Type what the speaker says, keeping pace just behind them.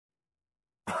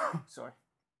Sorry.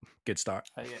 Good start.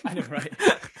 I know, right?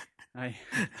 I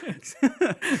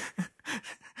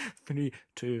 3,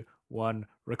 2, 1,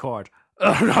 record.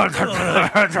 Oh,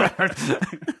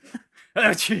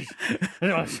 jeez.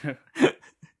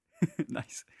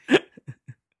 Nice.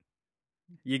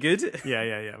 You good?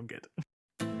 Yeah, I'm good.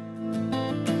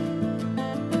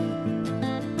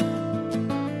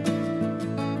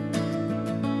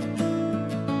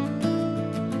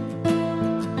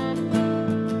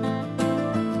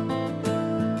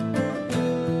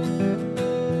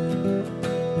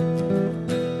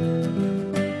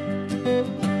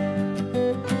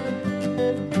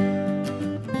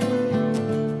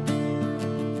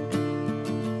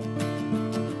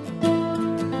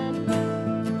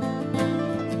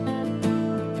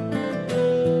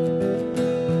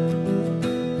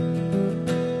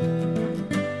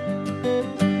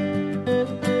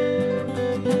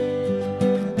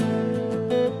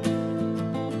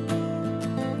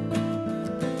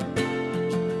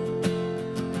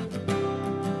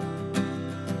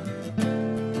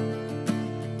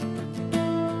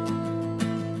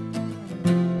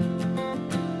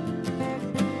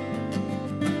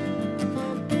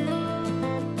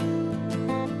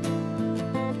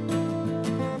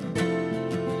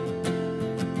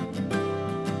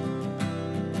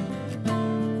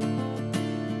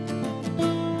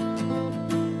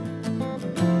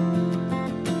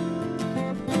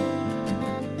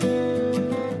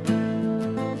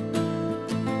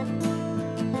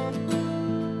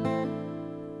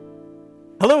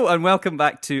 Hello and welcome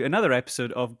back to another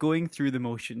episode of Going Through the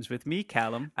Motions with me,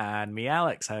 Callum, And me,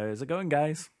 Alex. How's it going,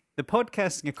 guys? the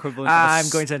podcasting equivalent. of I'm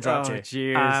going to interrupt you.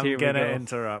 Cheers! I'm here going we to go.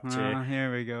 interrupt you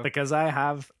Here we go. because I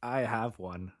have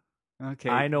one. Okay,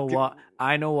 I know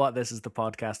what this is the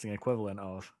podcasting equivalent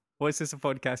of. What's this a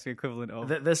podcasting equivalent of?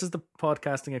 This is the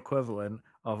podcasting equivalent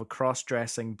of a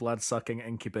cross-dressing, blood-sucking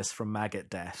incubus from maggot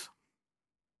death.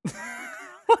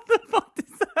 What the fuck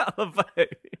is that about?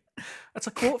 That's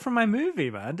a quote from my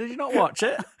movie, man. Did you not watch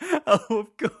it? Oh,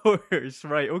 of course.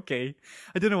 Right, okay.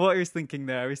 I don't know what I was thinking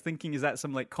there. I was thinking, is that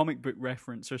some like comic book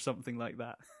reference or something like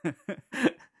that?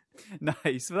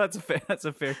 Nice. Well, that's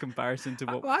a fair comparison to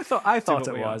what I thought what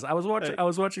it we was. are. I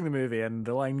was watching the movie and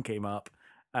the line came up,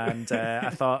 and I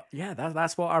thought, yeah,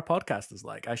 that's what our podcast is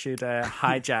like. I should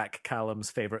hijack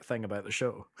Callum's favorite thing about the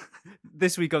show.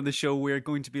 This week on the show, we're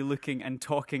going to be looking and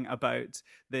talking about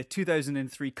the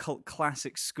 2003 cult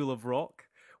classic School of Rock,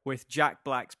 with Jack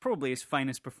Black's probably his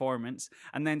finest performance,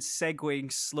 and then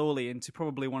segueing slowly into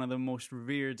probably one of the most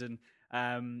revered and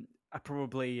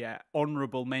probably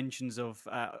honourable mentions of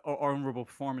or honourable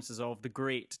performances of the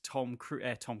great Tom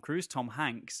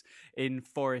Hanks in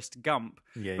Forrest Gump.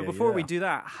 Yeah, But before we do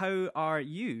that, how are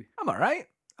you? I'm all right.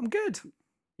 I'm good.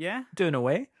 Yeah? Doing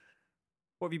away.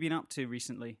 What have you been up to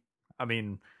recently? I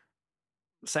mean,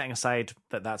 setting aside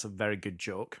that that's a very good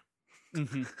joke.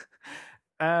 Mm-hmm.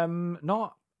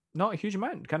 Not a huge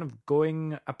amount. Kind of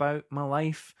going about my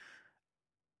life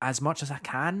as much as I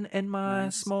can in my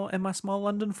Nice. small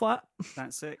London flat.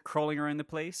 That's it. Crawling around the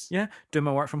place. Yeah, doing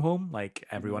my work from home like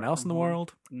everyone work else in from the home.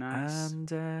 world. Nice. And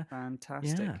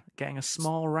Fantastic. yeah, getting a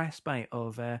small respite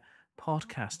of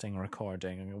podcasting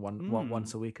recording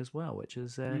once a week as well, which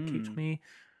is keeps me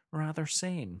rather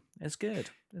sane. It's good.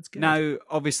 It's good. Now,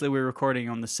 obviously, we're recording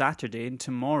on the Saturday, and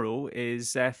tomorrow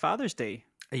is Father's Day.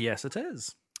 Yes, it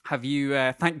is. Have you?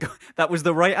 Thank God, that was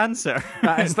the right answer.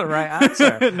 That is the right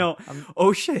answer. No.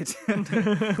 Oh shit.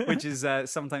 Which is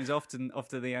sometimes often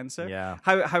the answer. Yeah.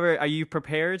 How are you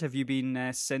prepared? Have you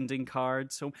been sending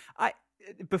cards? So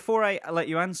before I let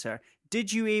you answer,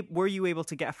 were you able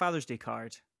to get a Father's Day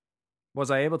card? Was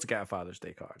I able to get a Father's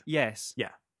Day card? Yes. Yeah.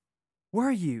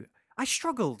 Were you? I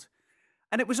struggled.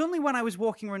 And it was only when I was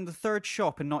walking around the third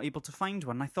shop and not able to find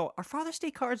one, I thought, are Father's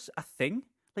Day cards a thing?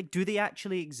 Like, do they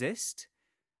actually exist?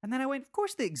 And then I went, of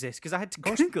course they exist, because I had to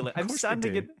Google it. I'm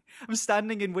standing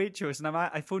in Waitrose, and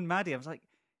I phoned Maddie. I was like,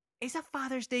 is a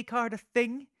Father's Day card a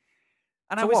thing?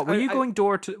 And So what, were you going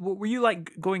door to... Were you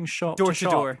like going shop Door to to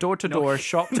shop? door. Door to No. door,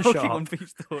 shop to knocking shop, on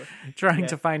people's door? trying Yeah.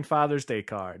 to find Father's Day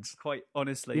cards? Quite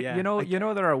honestly, yeah. You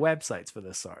know there are websites for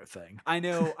this sort of thing. I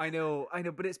know,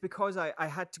 but it's because I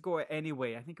had to go out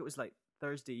anyway. I think it was like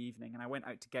Thursday evening, and I went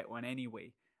out to get one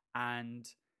anyway, and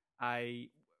I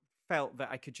felt that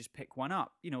I could just pick one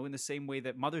up, in the same way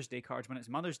that Mother's Day cards, when it's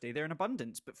Mother's Day, they're in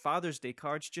abundance, but Father's Day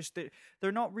cards, just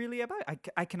they're not really about.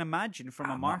 I can imagine from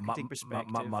a marketing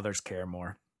perspective. Mothers care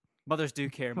more. Mothers do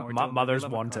care more. Mothers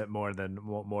want it more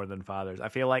than fathers. I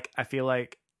feel like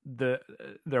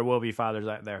there will be fathers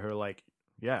out there who are like,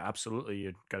 yeah, absolutely,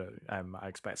 you gotta. I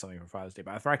expect something for Father's Day,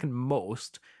 but I reckon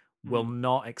most will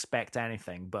not expect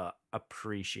anything but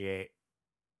appreciate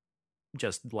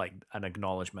just like an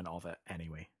acknowledgement of it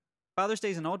anyway. Father's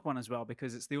Day is an odd one as well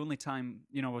because it's the only time,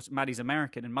 Maddie's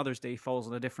American and Mother's Day falls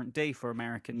on a different day for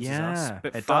Americans as us. Yeah,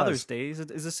 But it Father's does. Day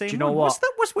is the same Do you know one. what?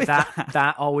 What's with that?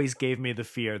 That always gave me the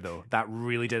fear, though. That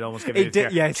really did almost give me It the did,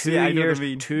 fear. yes, yeah, I know what I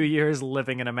mean. 2 years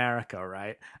living in America,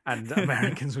 right? And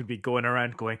Americans would be going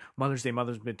around going, Mother's Day,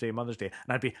 Mother's Day, Mother's Day.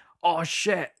 And I'd be, oh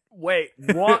shit, wait,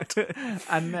 what?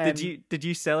 And then... Did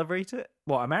you celebrate it?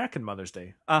 What, American Mother's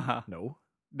Day? Uh-huh. No.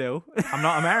 No. I'm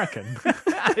not American.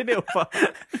 I know, but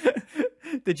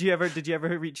did you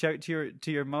ever reach out to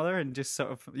your mother and just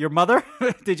sort of your mother?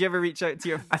 Did you ever reach out to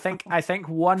your I think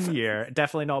one year,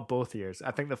 definitely not both years.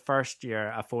 I think the first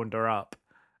year I phoned her up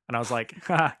and I was like,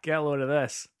 get a load of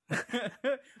this.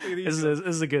 This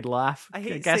is a good laugh. I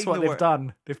hate Guess saying what the they've word-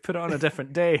 done? They've put it on a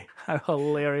different day. How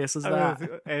hilarious is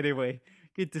that? Anyway,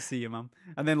 good to see you, Mum.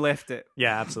 And then left it.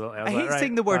 Yeah, absolutely. I was I like, hate right,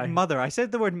 saying the word bye. mother. I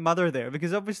said the word mother there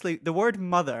because obviously the word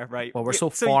mother, right? Well, we're so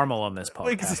So formal on this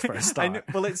podcast for a I start. know,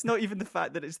 well, it's not even the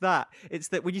fact that it's that. It's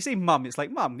that when you say mum, it's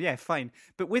like mum, yeah, fine.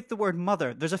 But with the word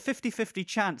mother, there's a 50-50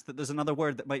 chance that there's another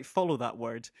word that might follow that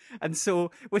word. And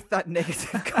so with that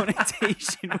negative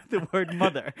connotation with the word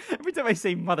mother, every time I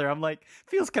say mother, I'm like,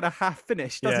 feels kind of half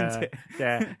finished, doesn't it?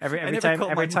 Yeah. Every never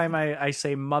called my time I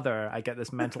say mother, I get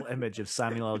this mental image of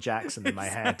Samuel L. Jackson in my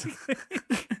head.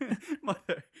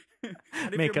 Mother.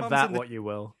 And if Make your of mum's that in the- what you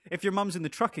will. If your mum's in the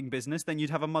trucking business, then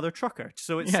you'd have a mother trucker.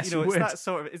 So it's Yes, you it's would. that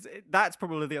sort of that's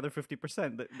probably the other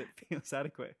 50% that feels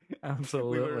adequate.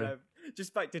 Absolutely. We were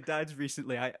just back to Dad's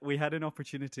recently. We had an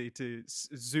opportunity to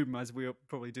Zoom, as we were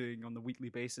probably doing on the weekly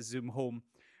basis, Zoom home,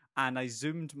 and I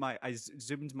zoomed my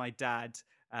dad,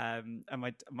 and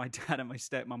my dad and my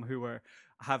stepmom who were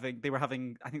having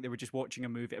I think they were just watching a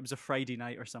movie. It was a Friday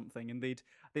night or something, and they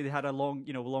had a long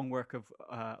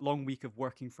long week of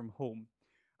working from home.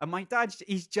 And my dad,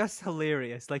 he's just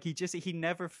hilarious. Like he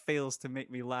never fails to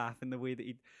make me laugh in the way that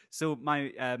he. So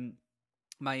my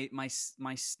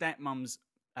stepmom's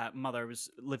mother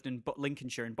lived in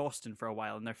Lincolnshire in Boston for a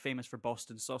while, and they're famous for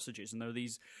Boston sausages. And they're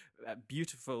these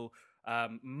beautiful,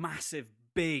 massive,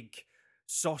 big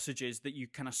sausages that you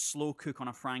kind of slow cook on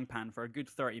a frying pan for a good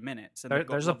 30 minutes. And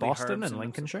There's a Boston in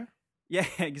Lincolnshire? Yeah,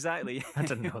 exactly. I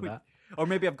didn't know that. Or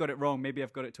maybe I've got it wrong. Maybe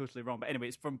I've got it totally wrong. But anyway,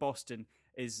 it's from Boston.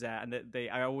 And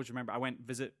I always remember I went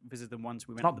visit them once.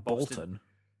 We went Not to the Boston. Bolton.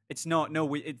 It's not.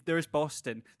 No, there's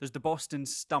Boston. There's the Boston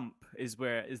Stump is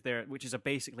there, which is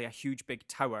basically a huge big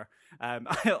tower.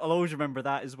 I'll always remember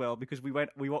that as well because we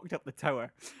walked up the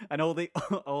tower, and all my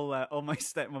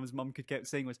stepmom's mum kept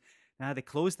saying was, "Nah, they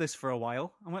closed this for a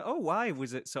while." I'm like, "Oh, why?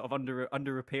 Was it sort of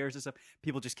under repairs and stuff?"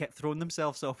 People just kept throwing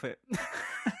themselves off it.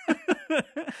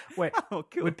 Wait, Oh,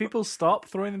 cool. would people stop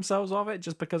throwing themselves off it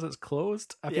just because it's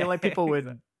closed? I Yeah, feel like people would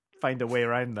exactly. find a way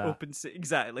around that.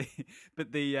 Exactly,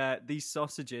 but these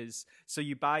sausages. So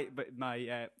you buy, but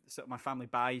my family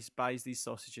buys these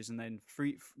sausages and then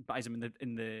buys them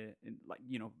in like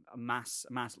a mass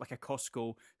like a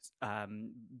Costco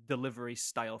delivery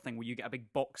style thing where you get a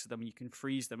big box of them and you can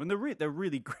freeze them, and they're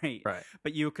really great. Right.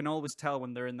 But you can always tell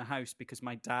when they're in the house because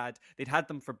my dad, they'd had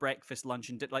them for breakfast, lunch,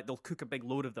 and they'll cook a big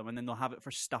load of them and then they'll have it for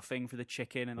stuffing for the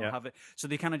chicken and they'll have it. So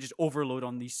they kind of just overload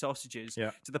on these sausages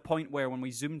to the point where when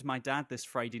we Zoomed my dad this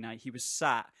Friday night, he was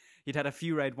sat. He'd had a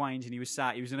few red wines and he was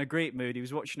sat. He was in a great mood. He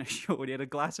was watching a show and he had a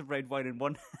glass of red wine in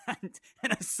one hand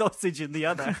and a sausage in the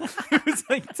other. It was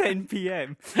like 10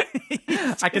 p.m.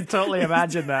 I can totally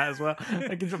imagine that as well.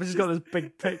 I've just got this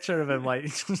big picture of him like.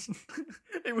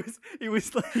 It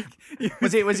was like.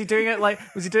 Was he doing it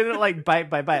like bite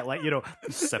by bite, like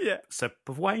sip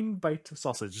of wine, bite of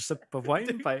sausage, sip of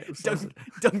wine, bite of sausage,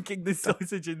 dunking the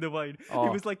sausage in the wine. Oh.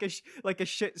 It was like a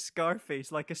shit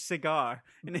Scarface, like a cigar.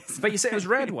 But you say it was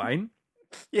red wine.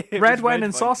 Yeah, it Red was wine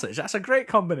and sausage. That's a great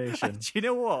combination. Do you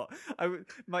know what?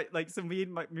 Me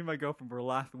and my girlfriend were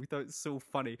laughing. We thought it was so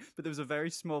funny, but there was a very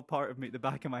small part of me at the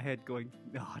back of my head going,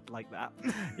 "Oh, I'd like that."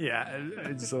 Yeah,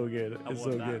 it's so good. I It's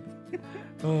so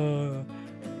want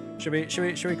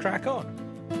good. Should we crack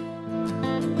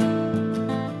on?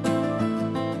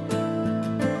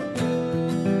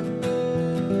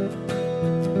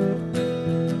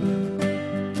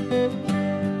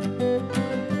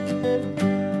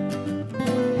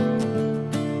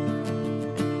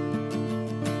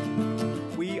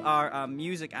 We are a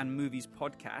music and movies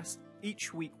podcast.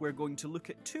 Each week we're going to look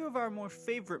at two of our more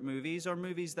favourite movies, or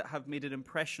movies that have made an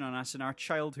impression on us in our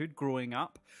childhood growing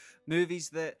up. Movies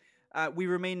that we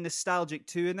remain nostalgic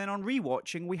too, and then on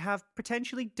rewatching, we have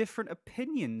potentially different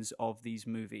opinions of these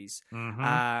movies.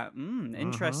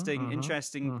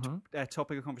 Interesting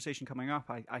topic of conversation coming up,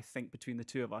 I think, between the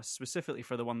two of us, specifically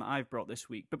for the one that I've brought this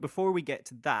week. But before we get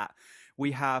to that,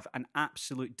 we have an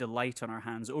absolute delight on our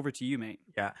hands. Over to you, mate.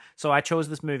 Yeah. So I chose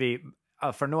this movie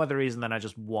for no other reason than I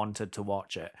just wanted to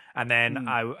watch it, and then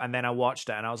I watched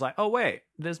it, and I was like, oh wait,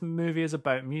 this movie is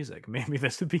about music. Maybe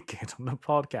this would be good on the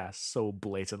podcast. So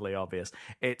blatantly obvious.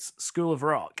 It's School of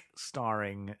Rock,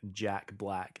 starring Jack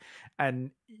Black, and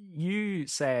you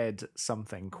said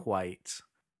something quite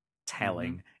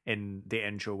telling in the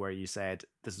intro where you said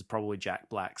this is probably Jack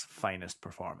Black's finest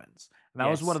performance, and that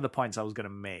was one of the points I was going to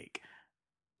make.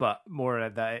 But more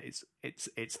of that,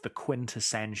 it's the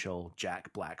quintessential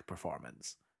Jack Black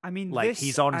performance. I mean, like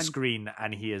he's on screen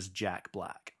and he is Jack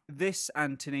Black. This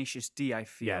and Tenacious D, I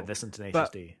feel. Yeah, this and Tenacious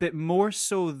D. But more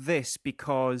so this,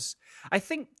 because I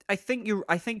think you're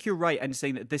right in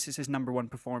saying that this is his number one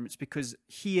performance, because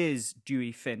he is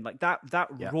Dewey Finn. Like that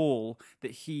role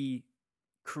that he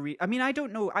I mean, I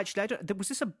don't know. Actually, I don't. Was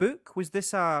this a book? Was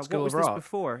this what was this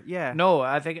before? Yeah. No,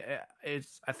 I think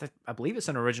it's. I believe it's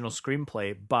an original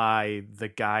screenplay by the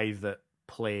guy that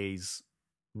plays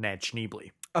Ned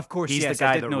Schneebly. Of course, he's yes, the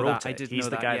guy I did that know wrote that. it. He's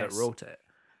the guy that wrote it.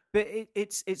 But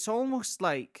it's almost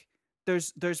like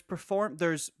there's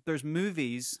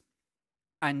movies,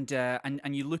 and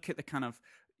you look at the kind of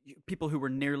people who were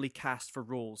nearly cast for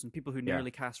roles and people who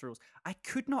nearly cast for roles. I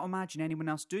could not imagine anyone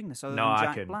else doing this other than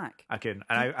Jack Black. I couldn't.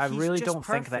 And I really don't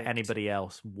think that anybody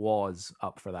else was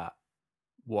up for that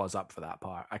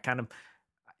part. I kind of,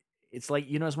 it's like,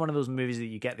 it's one of those movies that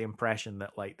you get the impression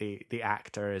that like the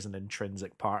actor is an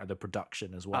intrinsic part of the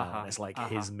production as well. And it's like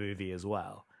his movie as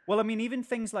well. Well, I mean, even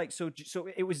things like, so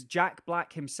it was Jack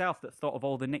Black himself that thought of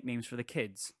all the nicknames for the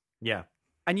kids. Yeah.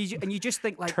 And you just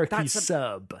think like Turkey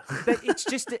sub.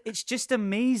 It's just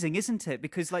amazing, isn't it?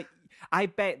 Because like I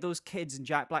bet those kids and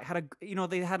Jack Black had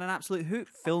they had an absolute hoot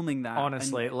filming that.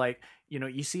 Honestly,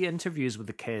 you see interviews with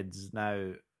the kids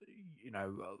now,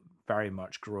 very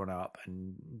much grown up,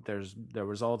 and there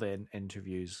was all the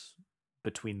interviews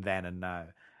between then and now,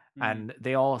 and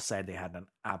they all said they had an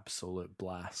absolute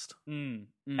blast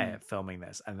filming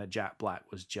this, and that Jack Black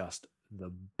was just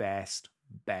the best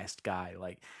guy.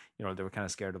 Like, they were kind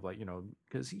of scared of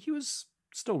because he was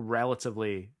still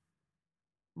relatively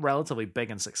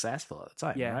big and successful at the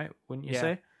time, right? Wouldn't you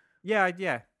say?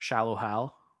 Yeah. Shallow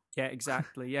Hal. Yeah,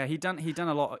 exactly. Yeah, he done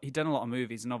a lot of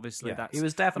movies, and obviously that's, he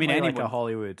was definitely like a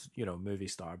Hollywood movie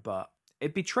star, but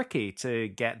it'd be tricky to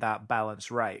get that balance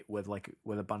right with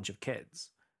a bunch of kids.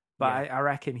 But I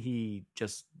reckon he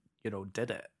just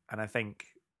did it, and I think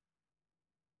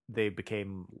they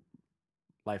became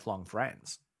lifelong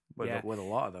friends with a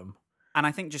lot of them. And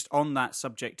I think just on that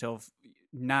subject of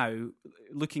now,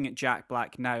 looking at Jack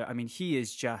Black now, I mean,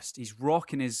 he's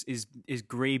rocking his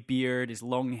grey beard, his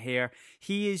long hair.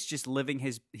 He is just living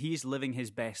his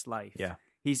best life. Yeah.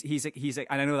 He's and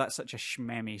I know that's such a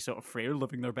schmemmy sort of phrase,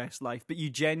 living their best life, but you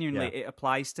genuinely, it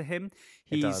applies to him.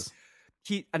 It does.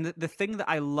 And the thing that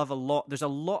I love a lot, there's a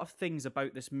lot of things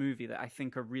about this movie that I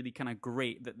think are really kind of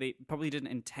great that they probably didn't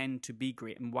intend to be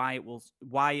great, and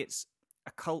why it's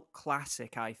a cult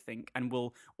classic, I think, and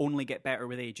will only get better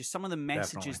with age. Just some of the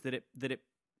messages that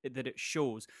it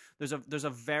shows. There's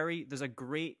a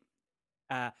great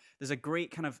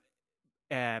kind of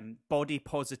body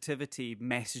positivity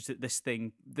message that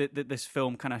this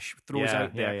film kind of throws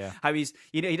out there. Yeah. How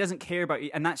he doesn't care about it,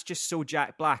 and that's just so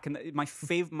Jack Black. And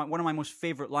one of my most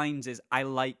favorite lines is, "I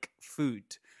like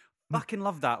food." Fucking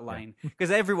love that line,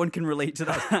 because everyone can relate to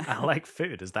that. I like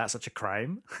food. Is that such a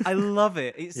crime? I love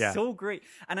it. It's so great,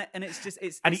 and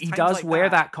he does wear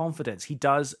that confidence. He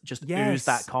does just ooze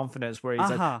that confidence where he's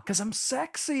like, "Because I'm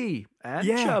sexy and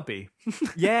chubby."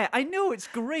 Yeah, I know, it's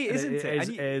great, isn't it?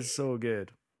 It is so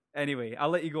good. Anyway, I'll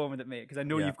let you go on with it, mate, because I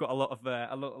know you've got a lot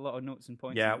of notes and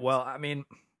points. Yeah, well, I mean,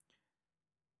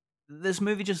 this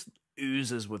movie just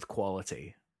oozes with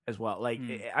quality as well. Like,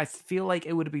 I feel like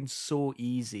it would have been so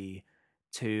easy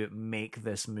to make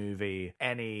this movie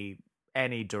any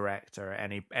director,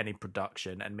 any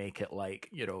production, and make it like,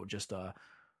 just a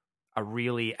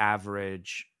really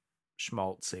average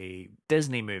schmaltzy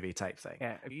Disney movie type thing.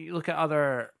 Yeah. You look at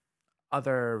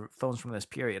other films from this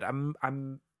period.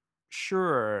 I'm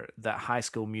sure that High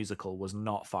School Musical was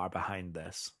not far behind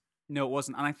this. No, it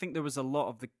wasn't. And I think there was a lot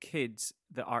of the kids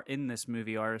that are in this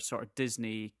movie are sort of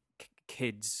Disney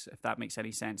kids, if that makes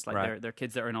any sense. Like they're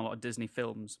kids that are in a lot of Disney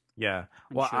films. Yeah.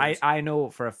 Well, I know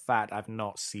for a fact I've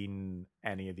not seen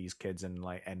any of these kids in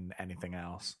anything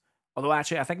else. Although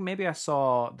actually, I think maybe I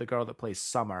saw the girl that plays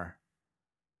Summer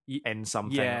in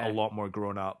something yeah. a lot more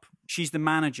grown up. She's the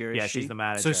manager. Yeah, is she? she's the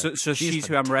manager. So she's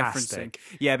who I'm referencing.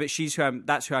 Yeah, but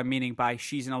that's who I'm meaning by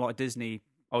she's in a lot of Disney.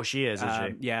 Oh, she is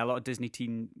she? Yeah, a lot of Disney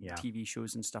teen TV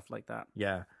shows and stuff like that.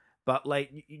 Yeah, but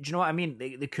like, do you know what I mean?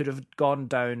 They could have gone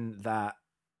down that,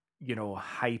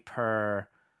 hyper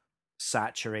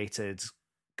saturated,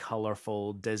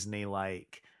 colorful Disney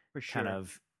like kind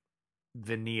of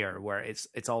veneer where it's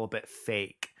all a bit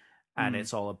fake and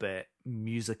it's all a bit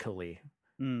musically.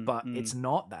 But it's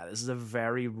not that. This is a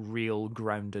very real,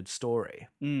 grounded story.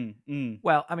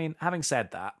 Well, I mean, having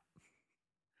said that,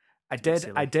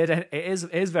 it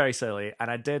is very silly,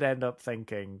 and I did end up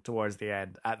thinking towards the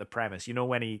end at the premise.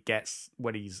 When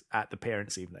he's at the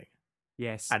parents' evening,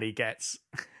 yes, and he gets,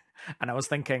 and I was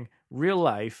thinking, real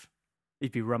life,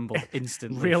 he'd be rumbled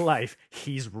instantly. Real life,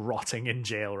 he's rotting in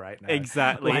jail right now.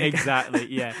 Exactly,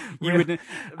 yeah.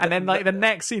 And then like the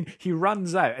next scene, he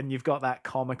runs out, and you've got that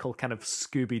comical kind of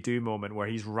Scooby-Doo moment where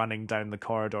he's running down the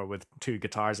corridor with 2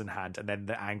 guitars in hand, and then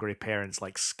the angry parents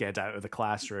like skid out of the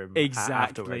classroom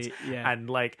afterwards. Yeah. And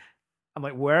like, I'm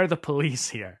like, where are the police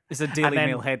here? It's a Daily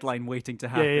Mail headline waiting to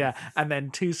happen. Yeah. And then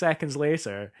 2 seconds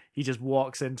later, he just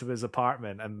walks into his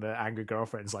apartment, and the angry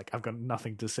girlfriend's like, "I've got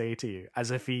nothing to say to you," as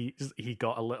if he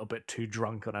got a little bit too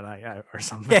drunk on a night out or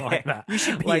something like that. You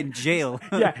should be in jail.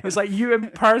 Yeah, it's like you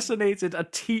impersonated a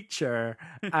teacher,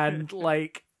 and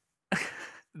like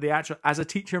as a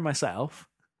teacher myself,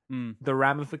 the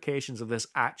ramifications of this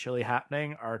actually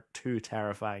happening are too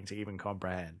terrifying to even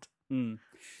comprehend.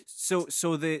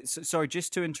 Sorry,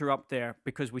 just to interrupt there,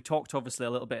 because we talked obviously a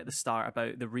little bit at the start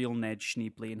about the real Ned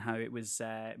Schneebly and how it was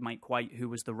Mike White who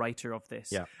was the writer of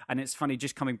this. Yeah. And it's funny,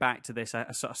 just coming back to this,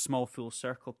 a sort of small full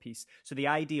circle piece. So the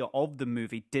idea of the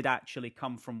movie did actually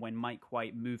come from when Mike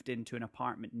White moved into an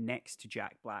apartment next to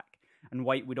Jack Black. And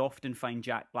White would often find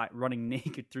Jack Black running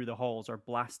naked through the halls or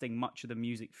blasting much of the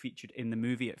music featured in the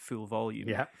movie at full volume.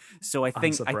 Yeah. So I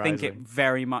think it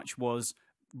very much was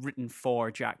written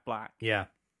for Jack Black. Yeah.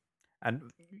 And,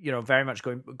 very much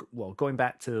going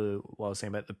back to what I was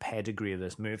saying about the pedigree of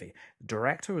this movie, the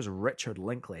director was Richard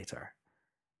Linklater.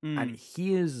 And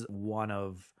he is one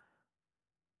of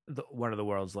the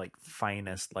world's like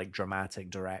finest like dramatic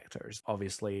directors.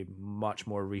 Obviously, much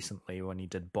more recently when he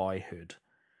did Boyhood,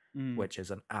 which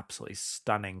is an absolutely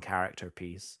stunning character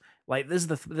piece. Like this is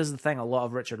the thing. A lot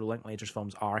of Richard Linklater's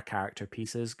films are character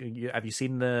pieces. Have you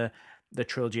seen the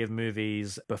trilogy of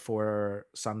movies Before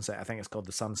Sunset? I think it's called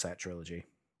the Sunset Trilogy.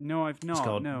 No, I've not. It's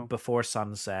called no. Before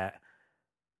Sunset,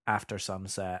 After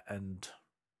Sunset, and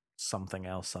something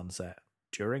else Sunset.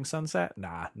 During Sunset?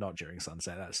 Nah, not during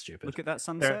Sunset. That's stupid. Look at that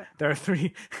sunset. There are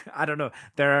 3. I don't know.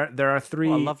 There are 3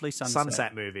 lovely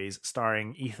sunset movies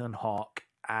starring Ethan Hawke,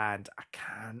 and I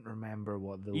can't remember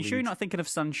what the. You sure you're not thinking of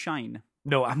Sunshine?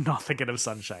 No, I'm not thinking of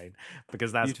Sunshine,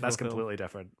 because that's completely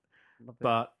different.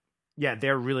 But yeah,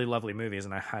 they're really lovely movies,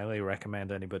 and I highly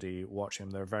recommend anybody watching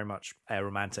them. They're very much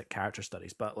romantic character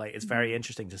studies, but like it's very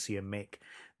interesting to see him make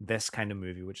this kind of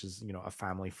movie, which is a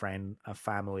family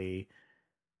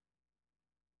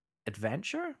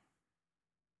adventure.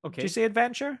 Okay, do you say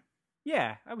adventure?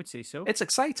 Yeah, I would say so. It's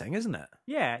exciting, isn't it?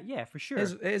 Yeah, for sure.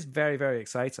 It is very, very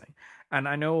exciting. And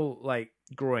I know, like,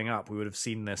 growing up, we would have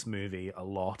seen this movie a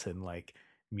lot in, like,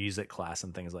 music class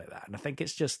and things like that. And I think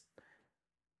it's just...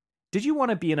 Did you want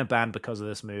to be in a band because of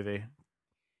this movie?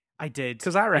 I did.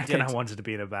 Because I reckon I wanted to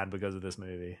be in a band because of this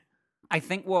movie. I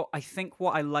think what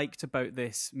I liked about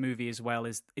this movie as well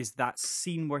is that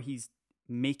scene where he's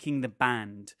making the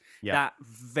band. That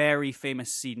very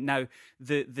famous scene. Now,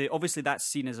 the obviously that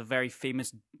scene is a very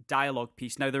famous dialogue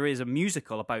piece. Now, there is a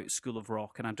musical about School of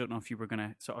Rock, and I don't know if you were going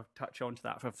to sort of touch on to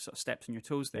that, for sort of steps on your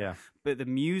toes there. Yeah. But the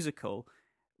musical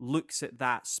looks at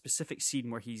that specific scene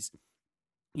where he's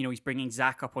bringing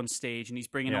Zach up on stage, and he's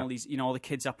bringing all these, all the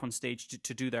kids up on stage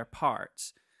to do their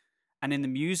parts. And in the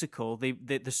musical, the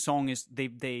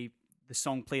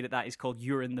song played at that is called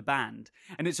 "You're in the Band,"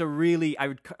 and it's a really. I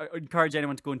would encourage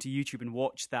anyone to go into YouTube and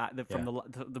watch that from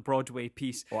the Broadway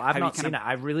piece. Well, I've not seen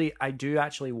it. I do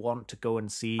actually want to go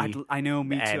and see. I know,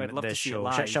 me too. I'd love to see show.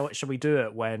 It live. Shall we do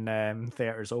it when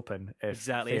theaters open? If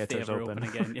they ever open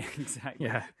again. Yeah,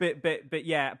 exactly.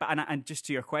 Yeah. And just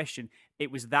to your question, it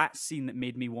was that scene that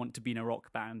made me want to be in a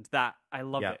rock band. That I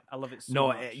love it. I love it so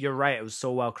much. You're right. It was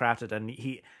so well crafted,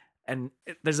 and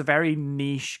there's a very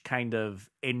niche kind of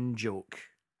in-joke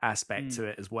aspect to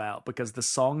it as well, because the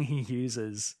song he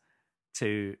uses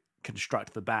to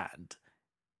construct the band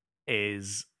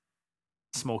is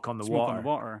Smoke on the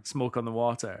Water. Smoke on the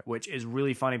Water, which is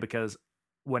really funny because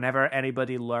whenever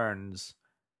anybody learns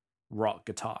rock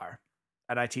guitar,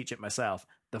 and I teach it myself,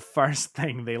 the first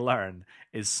thing they learn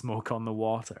is Smoke on the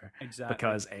Water. Exactly.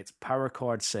 Because it's power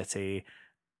chord city,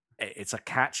 it's a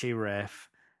catchy riff,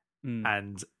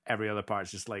 and every other part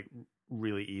is just like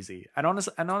really easy. And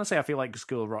honestly, I feel like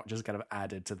School of Rock just kind of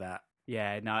added to that.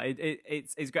 Yeah, no,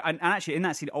 it's great. And actually, in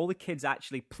that scene, all the kids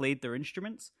actually played their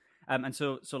instruments. And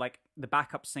so like the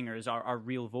backup singers are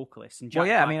real vocalists. And Jack Well,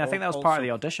 yeah, Black I mean, I think that was part of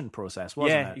the audition process,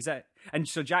 wasn't it? Exactly. And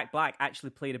so Jack Black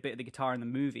actually played a bit of the guitar in the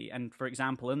movie. And for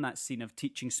example, in that scene of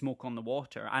teaching Smoke on the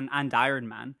Water and Iron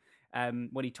Man,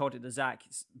 when he taught it to Zach,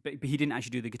 but he didn't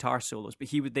actually do the guitar solos, but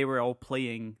they were all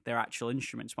playing their actual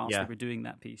instruments whilst they were doing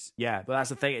that piece. Yeah, but that's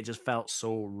the thing; it just felt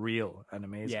so real and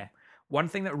amazing. Yeah. One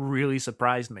thing that really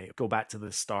surprised me, go back to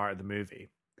the start of the movie,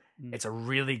 it's a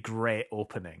really great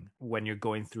opening when you're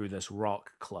going through this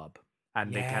rock club.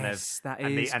 And they kind of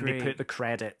they put the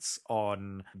credits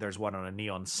on. There's one on a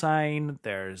neon sign.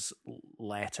 There's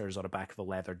letters on the back of a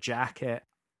leather jacket.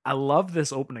 I love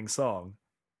this opening song.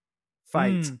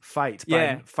 Fight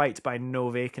by No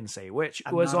Vacancy, which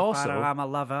I'm was not a also fighter, I'm a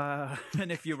lover,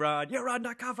 and if you run, you're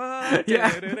undercover.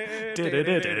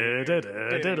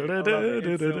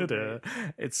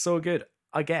 It's so good.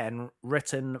 Again,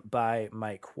 written by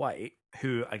Mike White,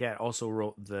 who again also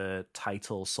wrote the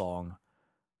title song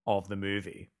of the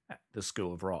movie, The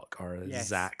School of Rock, or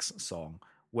Zach's song,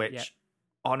 which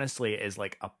honestly is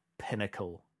like a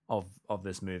pinnacle of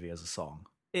this movie as a song.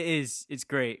 It is. It's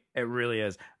great. It really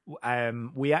is.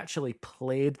 We actually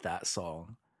played that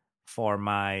song for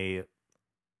my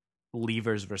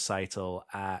Leavers recital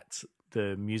at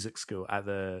the music school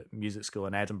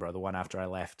in Edinburgh, the one after I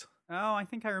left. Oh, I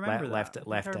think I remember that.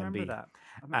 Left I remember MB. that.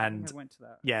 I went to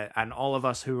that. Yeah, and all of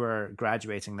us who were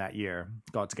graduating that year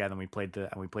got together and we played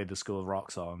the School of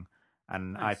Rock song,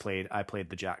 and nice. I played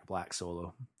the Jack Black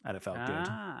solo, and it felt good.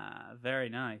 Ah, very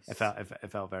nice. It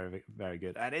felt very, very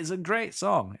good, and it's a great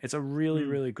song. It's a really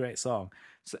really great song.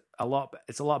 It's a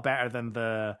lot better than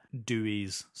the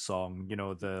Dewey's song,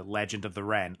 the Legend of the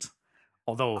Rent.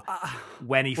 Although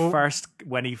when he first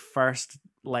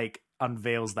like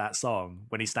unveils that song,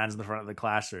 when he stands in the front of the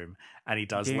classroom and he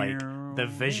does like the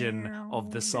vision of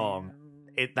the song,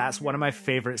 that's one of my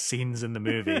favorite scenes in the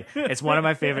movie. It's one of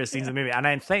my favorite scenes in the movie, and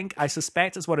I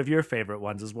suspect it's one of your favorite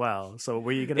ones as well. So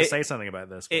were you going to say something about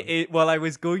this one? Well, I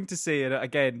was going to say it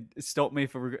again. Stop me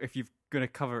if you're going to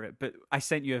cover it. But I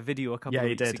sent you a video a couple of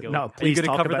weeks ago. No, please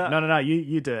talk about that. No.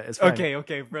 You do it. It's fine.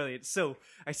 Okay, brilliant. So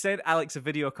I sent Alex a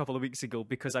video a couple of weeks ago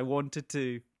because I wanted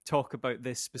to talk about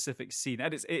this specific scene,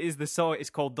 and it is the song.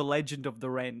 It's called "The Legend of the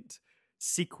Rent"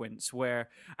 sequence, where,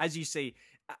 as you say,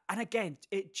 and again,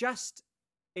 it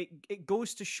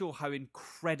goes to show how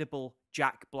incredible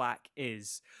Jack Black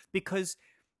is, because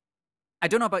I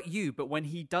don't know about you, but when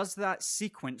he does that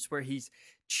sequence where he's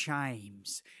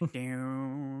chimes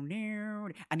and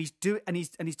he's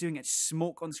doing it,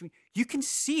 smoke on the screen, you can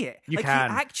see it. He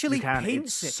actually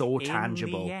paints it's so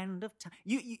tangible. In the end of time,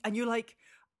 and you're like,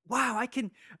 wow, I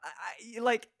can.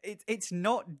 It's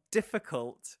not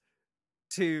difficult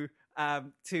to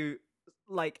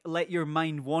like let your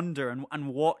mind wander and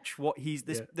watch what he's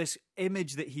this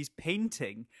image that he's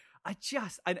painting. And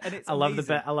it's I love the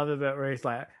bit where he's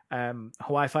like,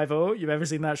 Hawaii 5-0, you've ever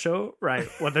seen that show? Right.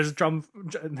 Well, there's a drum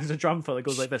fill that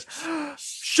goes like this.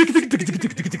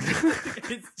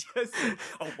 It's just,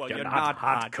 oh well, you're not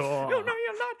not hardcore. No,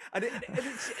 you're not. And it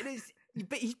is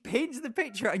but he paints the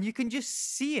picture and you can just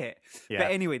see it. Yeah.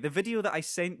 But anyway, the video that I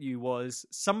sent you was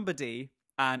somebody,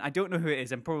 and I don't know who it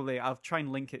is, and probably I'll try and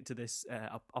link it to this.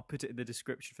 I'll put it in the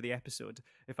description for the episode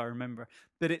if I remember.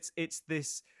 But it's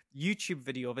this YouTube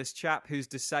video of this chap who's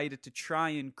decided to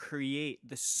try and create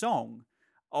the song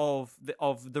of the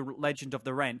Legend of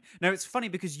the Rent. Now it's funny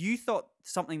because you thought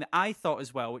something that I thought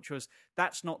as well, which was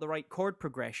that's not the right chord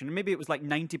progression, and maybe it was like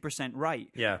 90% right.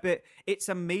 Yeah. But it's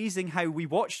amazing how we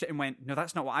watched it and went, no,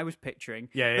 that's not what I was picturing.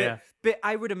 Yeah. But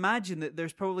I would imagine that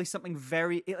there's probably something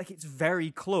it's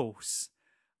very close.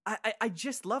 I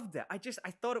just loved it. I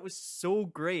thought it was so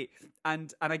great.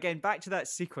 And again, back to that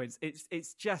sequence, it's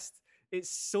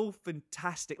so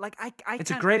fantastic. Like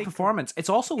it's a great performance. It's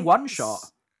also one shot.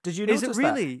 Did you notice that? Is it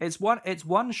really? It's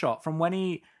one shot from when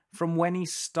he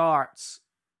starts.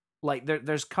 Like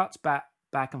there's cuts back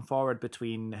and forward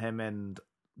between him and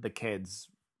the kids,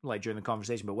 like during the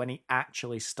conversation. But when he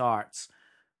actually starts,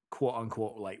 quote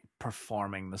unquote, like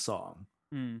performing the song,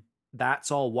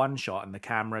 that's all one shot, and the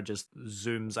camera just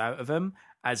zooms out of him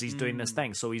as he's doing this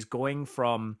thing. So he's going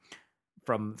from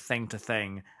thing to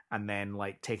thing, and then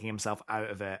like taking himself out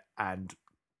of it and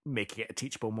making it a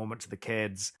teachable moment to the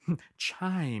kids.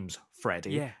 Chimes,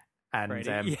 Freddie. Yeah. And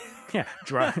Freddie, yeah,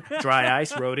 dry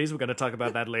ice roadies. We're going to talk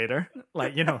about that later.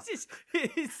 Like, you know,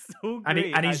 it's so and great.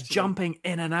 he's actually. jumping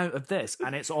in and out of this,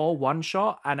 and it's all one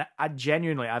shot. And I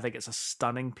genuinely, I think it's a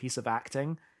stunning piece of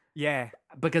acting Yeah.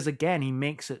 because again, he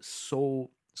makes it so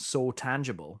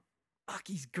tangible. Fuck,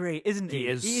 he's great, isn't he? He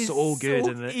is He so good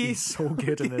in it. He's He's so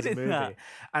good in this movie, that.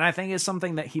 and I think it's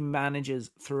something that he manages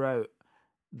throughout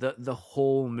the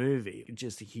whole movie.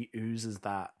 Just he oozes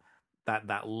that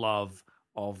love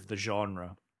of the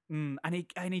genre. And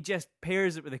he just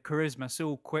pairs it with the charisma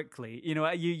so quickly. You know,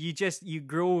 you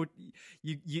grow,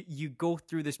 you go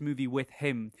through this movie with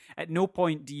him. At no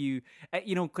point do you,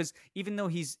 you know, because even though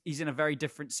he's in a very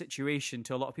different situation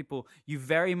to a lot of people, you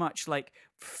very much like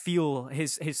feel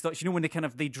his thoughts. You know, when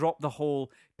they drop the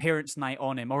whole parents' night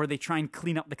on him, or they try and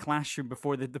clean up the classroom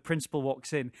before the principal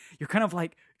walks in. You're kind of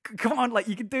like, come on, like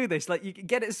you can do this, like you can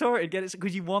get it sorted,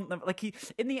 because you want them. Like he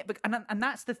in the and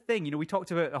that's the thing, you know. We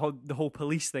talked about the whole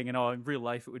police thing, and in real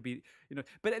life it would be, you know.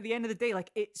 But at the end of the day,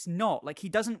 like it's not like he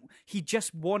doesn't. He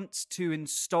just wants to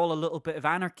install a little bit of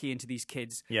anarchy into these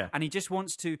kids, Yeah, and he just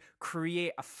wants to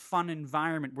create a fun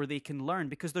environment where they can learn,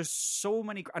 because there's so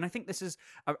many. And I think this is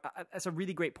that's a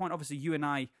really great point. Obviously, you and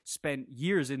I spent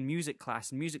years in music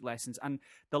class and music lessons, and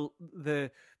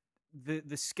the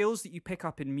skills that you pick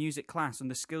up in music class,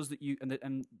 and the skills that you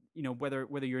and you know, whether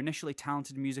you're initially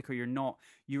talented in music or you're not,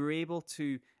 you're able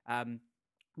to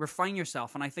refine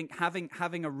yourself. And I think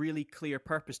having a really clear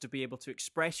purpose to be able to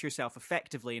express yourself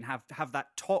effectively and have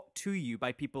that taught to you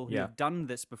by people who have done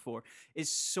this before is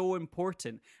so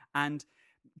important. And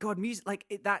God, music, like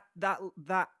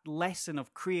that lesson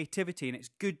of creativity, and it's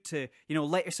good to, you know,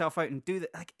 let yourself out and do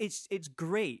that. Like it's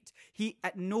great. He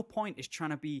at no point is trying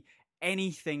to be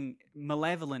anything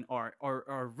malevolent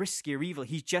or risky or evil.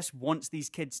 He just wants these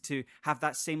kids to have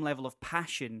that same level of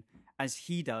passion as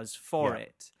he does for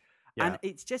it. Yeah. And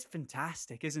it's just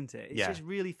fantastic, isn't it? It's just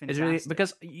really fantastic. It's really,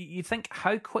 because you think,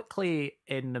 how quickly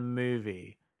in the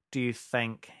movie do you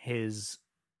think his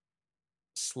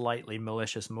slightly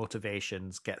malicious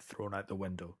motivations get thrown out the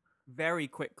window? Very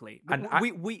quickly. And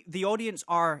we the audience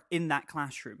are in that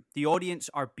classroom. The audience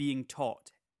are being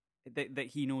taught that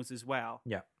he knows as well.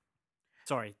 Yeah.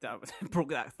 Sorry, that broke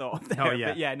that thought there. Oh, yeah.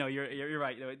 But yeah, no, you're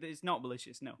right. It's not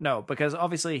malicious, no. No, because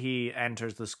obviously he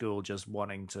enters the school just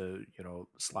wanting to, you know,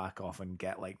 slack off and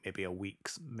get like maybe a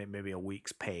week's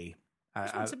pay. He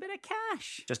just wants a bit of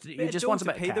cash. He just wants a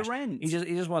bit of cash. Pay the rent. He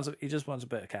just wants a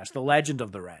bit of cash. The legend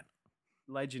of the rent.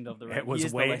 Legend of the rent. It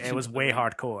was way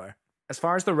hardcore. As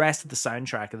far as the rest of the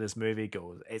soundtrack of this movie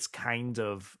goes, it's kind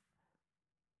of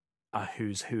a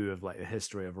who's who of like the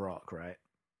history of rock, right?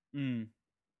 Mm.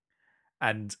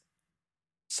 And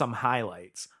some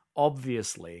highlights.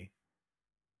 Obviously,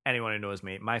 anyone who knows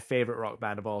me, my favorite rock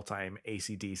band of all time,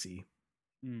 AC/DC.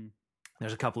 Mm.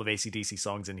 There's a couple of AC/DC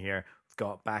songs in here. We've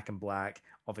got Back in Black,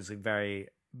 obviously very,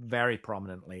 very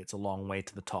prominently. It's A Long Way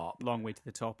to the Top. Long Way to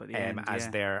the Top at the end.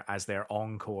 As their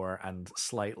encore and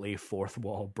slightly fourth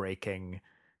wall breaking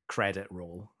credit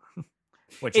roll.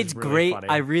 Which it's is really great.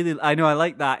 Funny. I know. I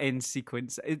like that in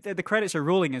sequence. The credits are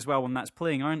rolling as well when that's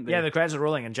playing, aren't they? Yeah, the credits are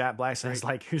rolling, and Jack Black says,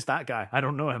 like, "Who's that guy? I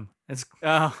don't know him." It's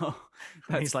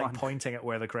he's like pointing at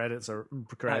where the credits are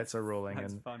rolling,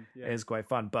 that's and fun. Yeah. it is quite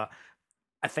fun. But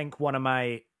I think one of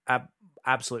my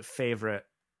absolute favorite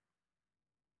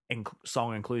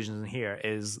song inclusions in here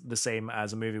is the same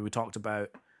as a movie we talked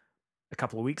about a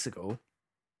couple of weeks ago,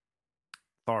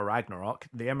 Thor Ragnarok,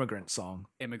 the Immigrant Song.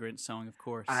 Immigrant Song, of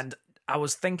course. And I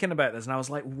was thinking about this, and I was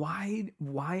like, why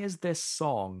is this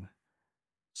song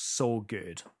so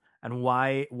good? And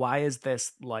why is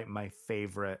this like my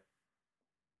favorite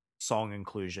song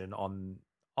inclusion on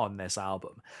this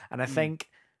album? And I think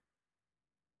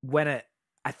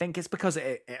I think it's because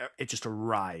it just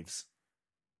arrives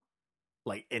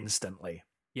like instantly.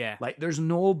 Yeah. Like there's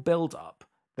no build up,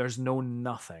 there's no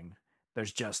nothing.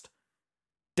 There's just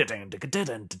and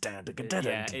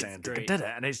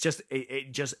it's just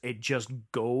it just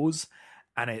goes,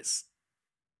 and it's,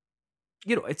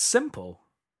 you know, it's simple.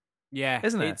 Yeah,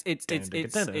 isn't it? It's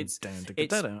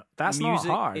that's music, not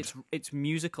hard. It's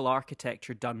musical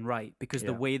architecture done right, because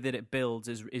the way that it builds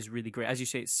is really great. As you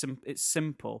say, it's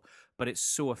simple, but it's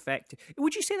so effective.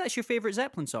 Would you say that's your favorite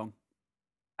Zeppelin song?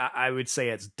 I would say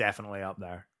it's definitely up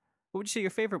there. What would you say your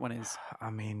favorite one is? I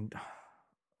mean,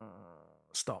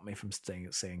 stop me from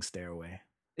saying Stairway.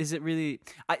 Is it really?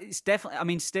 It's definitely. I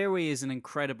mean, Stairway is an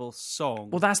incredible song.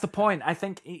 Well, that's the point. I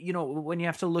think, you know, when you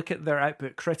have to look at their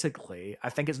output critically, I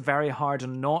think it's very hard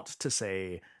not to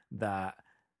say that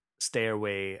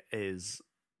Stairway is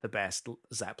the best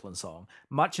Zeppelin song.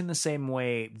 Much in the same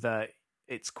way that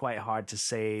it's quite hard to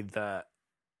say that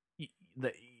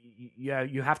yeah,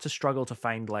 you have to struggle to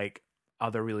find like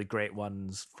other really great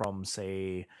ones from,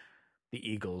 say, the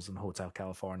Eagles and Hotel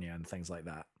California and things like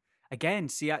that. Again,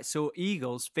 see, so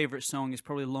Eagles' favorite song is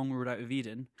probably "Long Road Out of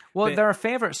Eden." Well, But there are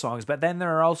favorite songs, but then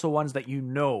there are also ones that you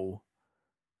know.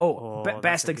 oh, that's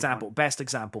best a good example, one. best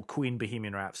example, Queen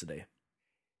Bohemian Rhapsody.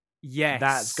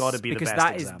 That's got to Yes, be the because best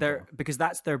that is example. because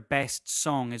that's their best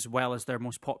song as well as their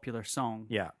most popular song.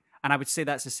 Yeah. And I would say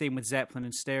that's the same with Zeppelin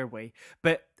and Stairway.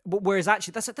 But whereas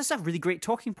actually that's a really great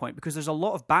talking point, because there's a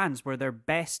lot of bands where their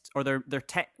best or their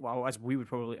tech, well, as we would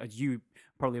probably, as you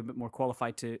probably a bit more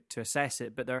qualified to assess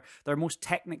it, but their most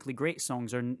technically great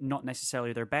songs are not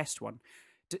necessarily their best one.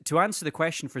 To answer the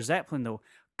question for Zeppelin though,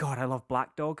 God, I love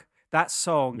Black Dog. That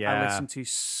song I Yeah. listen to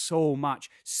so much,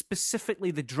 specifically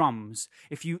the drums.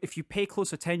 If you pay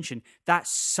close attention,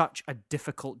 that's such a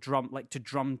difficult drum, like to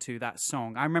drum to that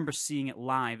song. I remember seeing it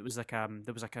live. It was like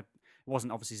there was like a, it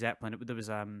wasn't obviously Zeppelin. There was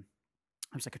it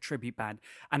was like a tribute band,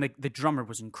 and the drummer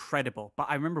was incredible. But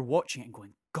I remember watching it and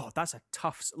going, God, that's a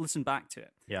tough. Listen back to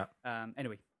it. Yeah.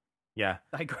 Anyway, Yeah.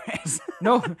 digress.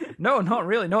 No, no, not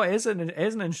really. No, it is an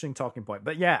interesting talking point.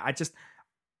 But yeah,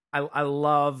 I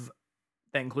love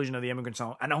the inclusion of the immigrant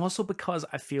song, and also because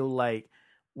I feel like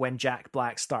when Jack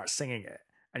Black starts singing it,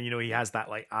 and he has that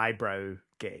like eyebrow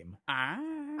game,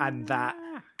 and that,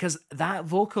 because that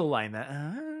vocal line that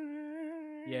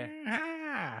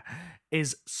Yeah.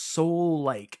 is so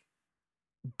like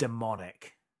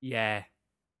demonic Yeah.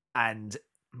 and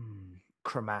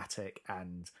chromatic,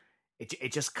 and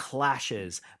it just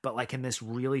clashes, but like in this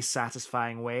really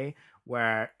satisfying way,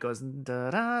 where it goes da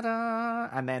da da,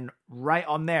 and then right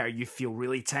on there you feel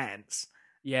really tense.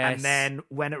 Yes. And then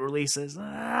when it releases, it's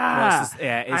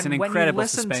an incredible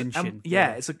suspension.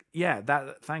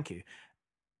 That. Thank you.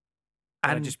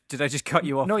 Did I just cut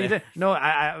you off? No, there? you did. No,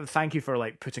 I thank you for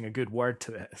like putting a good word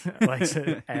to it. Like,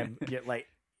 like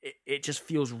it just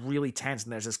feels really tense,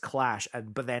 and there's this clash,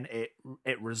 but then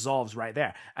it resolves right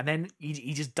there, and then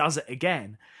he just does it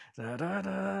again. Da, da,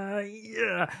 da,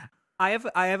 yeah. I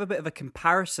have a bit of a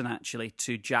comparison actually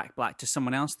to Jack Black, to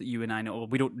someone else that you and I know. Well,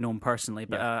 we don't know him personally,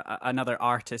 but another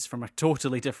artist from a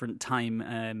totally different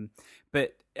time. You've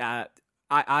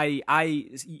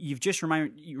just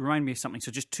remind me of something.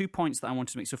 So just 2 points that I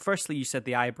wanted to make. So firstly, you said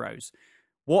the eyebrows.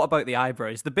 What about the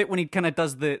eyebrows? The bit when he kind of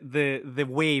does the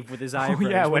wave with his eyebrows. Oh,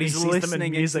 yeah, when he's he sees them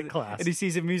in music class. And he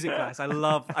sees in music class. I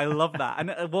love that.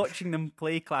 And watching them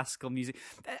play classical music.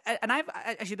 And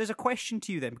actually, there's a question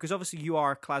to you then, because obviously you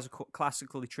are a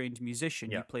classically trained musician.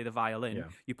 Yeah. You play the violin. Yeah.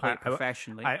 You play it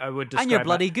professionally. I would describe, and you're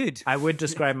bloody good. I would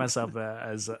describe myself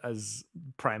as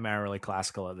primarily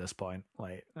classical at this point.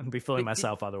 Like, and be fooling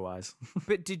myself otherwise.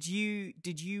 But did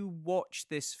you watch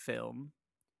this film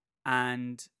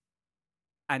and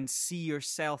see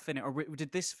yourself in it, or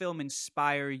did this film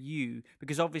inspire you?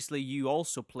 Because obviously you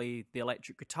also play the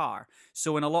electric guitar,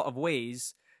 so in a lot of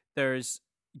ways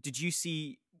did you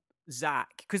see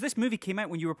Zach, because this movie came out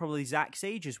when you were probably Zach's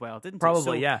age as well, didn't it? Probably,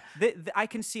 so yeah. I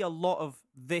can see a lot of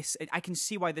this. I can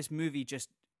see why this movie just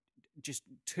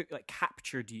took, like,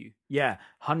 captured you. Yeah,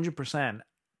 100%.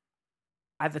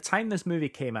 At the time this movie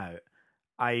came out,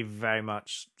 I very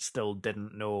much still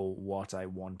didn't know what I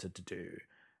wanted to do.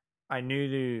 I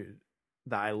knew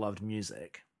that I loved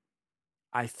music.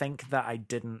 I think that I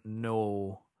didn't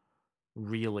know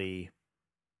really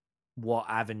what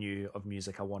avenue of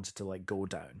music I wanted to like go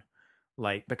down.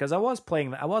 Like, because I was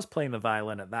playing the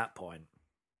violin at that point,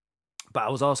 but I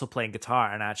was also playing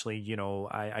guitar, and actually,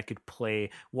 I could play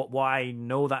what I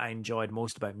know that I enjoyed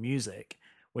most about music,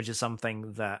 which is a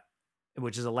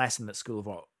lesson that School of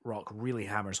Rock really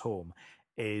hammers home,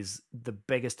 is the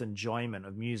biggest enjoyment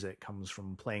of music comes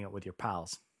from playing it with your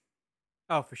pals.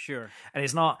 Oh, for sure. And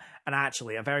it's not, and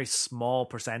actually a very small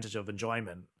percentage of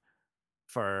enjoyment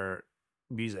for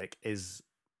music is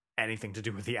anything to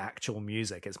do with the actual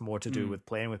music. It's more to do with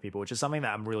playing with people, which is something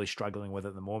that I'm really struggling with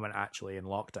at the moment, actually, in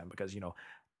lockdown, because,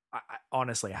 I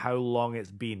honestly, how long it's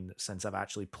been since I've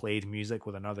actually played music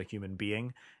with another human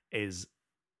being is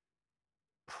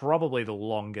probably the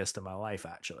longest in my life,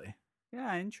 actually.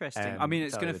 Yeah, interesting. I mean,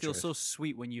 it's going to feel so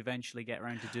sweet when you eventually get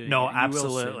around to doing it. No,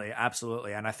 absolutely.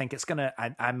 And I think it's going to,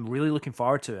 I'm really looking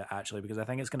forward to it, actually, because I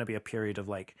think it's going to be a period of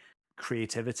like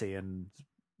creativity, and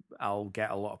I'll get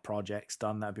a lot of projects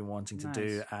done that I've been wanting to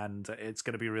do, and it's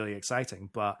going to be really exciting.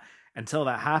 But until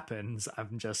that happens,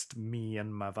 I'm just me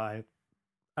and my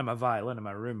violin in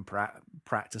my room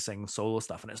practicing solo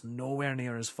stuff, and it's nowhere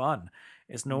near as fun.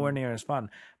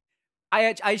 I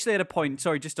actually had a point.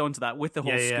 Sorry, just onto that with the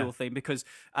whole Yeah. school thing, because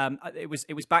it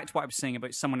was back to what I was saying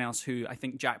about someone else who I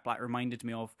think Jack Black reminded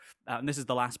me of, and this is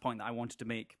the last point that I wanted to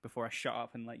make before I shut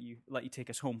up and let you take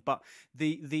us home. But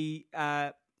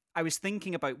I was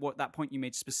thinking about what that point you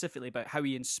made specifically about how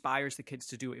he inspires the kids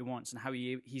to do what he wants and how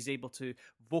he's able to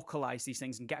vocalize these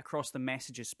things and get across the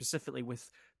messages, specifically with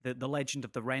the legend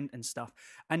of the rent and stuff.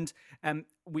 And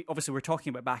we're talking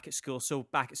about back at school. So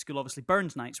back at school, obviously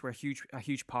Burns nights were a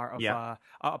huge part of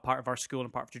a part of our school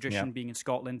and part of tradition, being in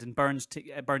Scotland. And Burns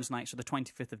nights are the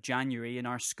 25th of January, and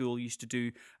our school used to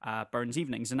do Burns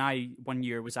evenings. And I one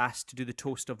year was asked to do the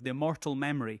toast of the immortal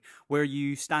memory, where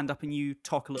you stand up and you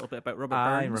talk a little bit about Robert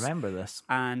Burns. I remember this,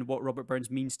 and what Robert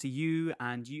Burns means to you,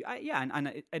 and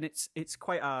it's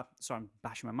quite a. Sorry, I'm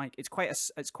bashing my mic. It's quite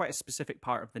a specific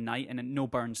part of the night, and no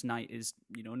Burns night is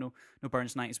no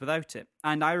Burns night is without it.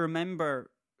 And I remember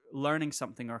learning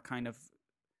something, or kind of,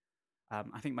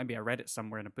 I think maybe I read it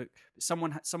somewhere in a book.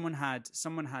 Someone had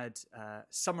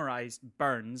summarized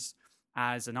Burns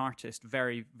as an artist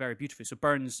very, very beautifully. So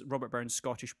Robert Burns,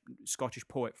 Scottish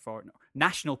poet,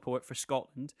 national poet for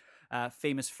Scotland,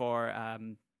 famous for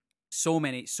so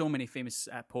many famous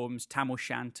poems. Tam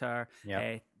O'Shanter,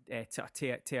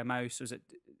 Tea Mouse, was it?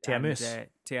 Tea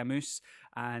Moose,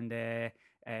 and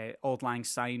Auld Lang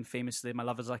Syne, famously, "My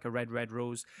love is like a red, red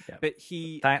rose." Yeah. But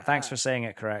he... Thanks for saying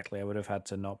it correctly. I would have had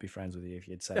to not be friends with you if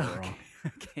you'd said it wrong.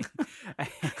 Okay.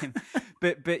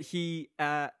 But he...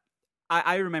 I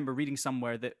remember reading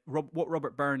somewhere that what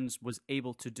Robert Burns was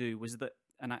able to do was that,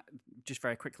 and just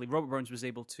very quickly, Robert Burns was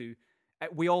able to...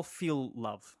 we all feel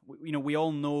love. We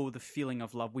all know the feeling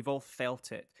of love. We've all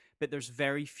felt it. But there's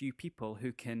very few people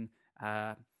who can...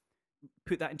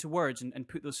 put that into words and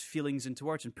put those feelings into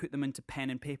words and put them into pen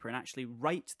and paper and actually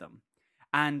write them.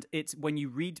 And it's when you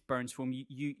read Burns' poem,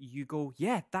 you go,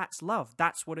 yeah, that's love.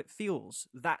 That's what it feels.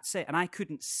 That's it. And I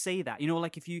couldn't say that.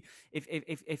 Like if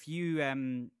you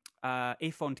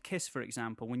A Fond Kiss, for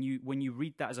example, when you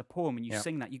read that as a poem and you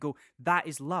sing that, you go, that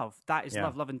is love. That is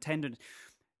love and tenderness.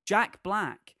 Jack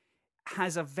Black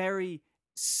has a very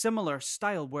similar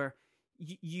style where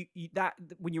you that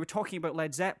when you were talking about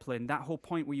Led Zeppelin, that whole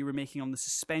point where you were making on the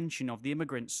suspension of the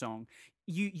Immigrant Song,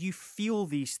 you feel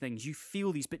these things,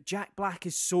 but Jack Black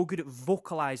is so good at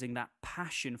vocalizing that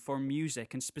passion for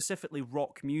music, and specifically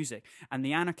rock music, and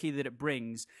the anarchy that it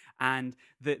brings, and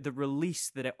the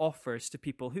release that it offers to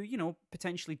people who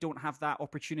potentially don't have that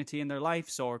opportunity in their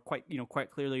lives, or quite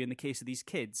clearly in the case of these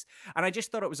kids. And I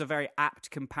just thought it was a very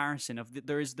apt comparison of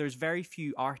there's very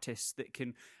few artists that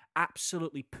can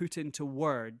absolutely put into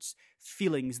words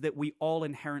feelings that we all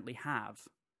inherently have.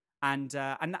 And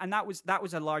that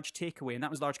was a large takeaway, and that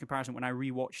was a large comparison when I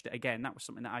rewatched it again. That was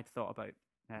something that I'd thought about.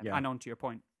 And on to your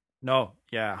point. No,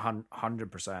 yeah,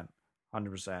 100%.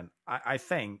 I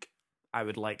think I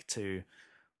would like to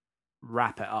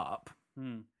wrap it up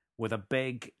with a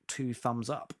big 2 thumbs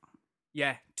up.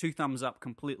 Yeah, 2 thumbs up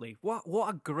completely. What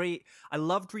a great... I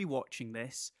loved rewatching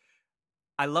this.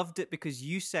 I loved it because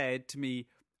you said to me,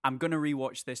 I'm going to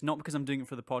rewatch this, not because I'm doing it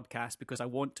for the podcast, because I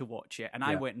want to watch it. And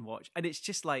I went and watched. And it's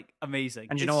just like amazing.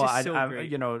 And you know what? I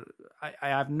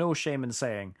have no shame in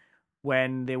saying,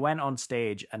 when they went on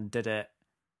stage and did it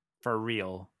for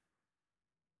real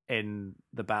in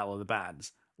the Battle of the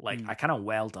Bands, I kind of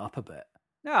welled up a bit.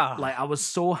 Like, I was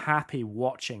so happy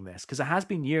watching this, because it has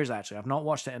been years, actually. I've not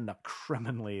watched it in a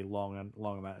criminally long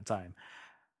amount of time.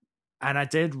 And I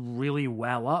did really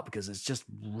well up, because it's just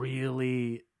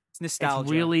really... It's nostalgia.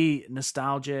 It's really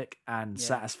nostalgic and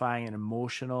satisfying and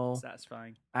emotional.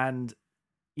 Satisfying. And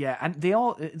and they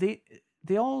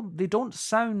don't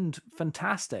sound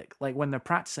fantastic like when they're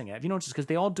practicing it. Have you noticed? Because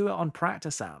they all do it on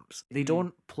practice amps. They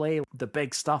don't play the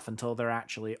big stuff until they're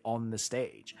actually on the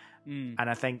stage. And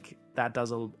I think that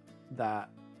goes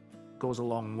a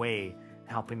long way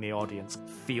helping the audience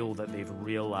feel that they've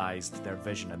realized their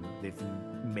vision and they've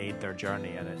made their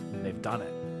journey and they've done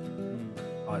it.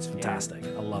 Oh, it's fantastic.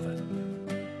 I love it.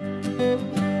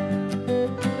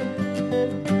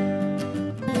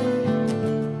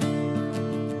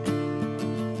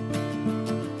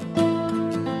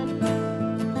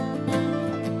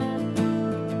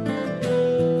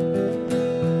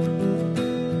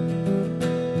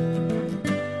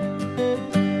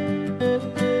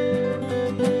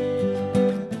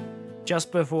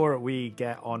 Just before we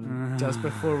get on, your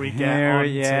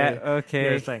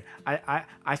thing,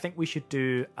 I think we should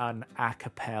do an a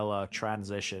cappella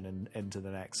transition into the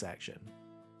next section.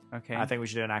 Okay. I think we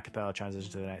should do an a cappella transition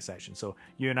to the next section. So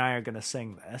you and I are going to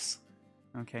sing this.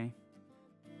 Okay.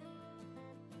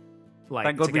 like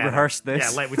Thank God together. we rehearsed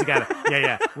this. Yeah, like we together.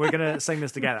 Yeah. We're gonna sing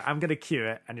this together. I'm gonna cue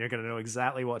it, and you're gonna know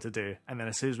exactly what to do. And then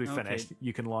as soon as we finish,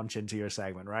 you can launch into your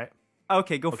segment, right?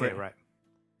 Okay, go for it. Right.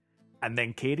 And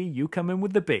then Katie, you come in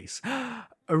with the bass.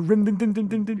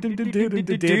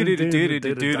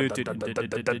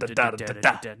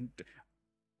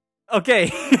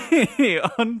 Okay,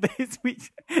 on this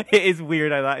week, it is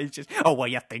weird how that is just, oh, well,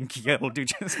 you think you'll do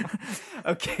just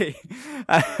okay.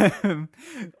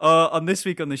 On this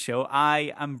week on the show,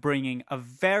 I am bringing a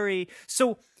very,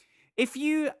 so if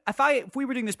we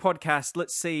were doing this podcast,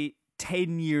 let's say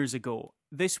 10 years ago,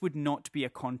 this would not be a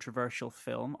controversial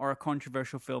film or a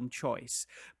controversial film choice.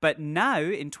 But now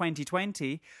in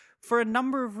 2020, for a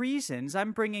number of reasons,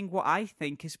 I'm bringing what I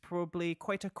think is probably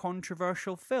quite a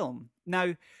controversial film.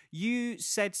 Now, you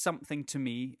said something to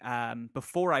me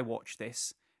before I watched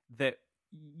this that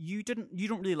you don't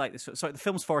really like this. Sorry, the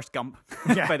film's Forrest Gump,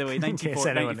 by the way. In case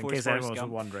anyone was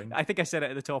wondering. I think I said it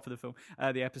at the top of the film,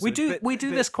 the episode. We do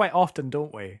this quite often,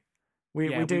 don't we? We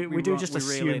do just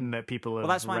assume that people have. Well,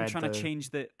 that's why I'm read trying to change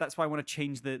the. That's why I want to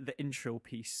change the intro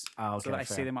piece, okay, so that I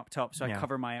say them up top, so I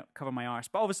cover my arse.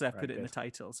 But obviously, I put it in the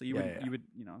title, so you would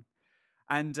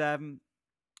And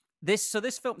this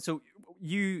film. So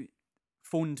you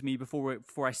phoned me before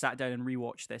I sat down and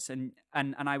rewatched this, and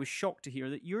I was shocked to hear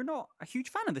that you're not a huge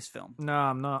fan of this film. No,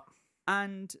 I'm not.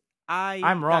 And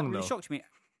I'm wrong, that really though. shocked me.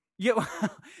 Yeah,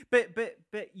 but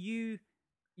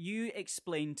you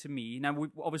explained to me. Now,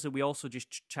 we also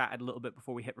just chatted a little bit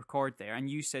before we hit record there, and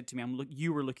you said to me,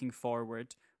 you were looking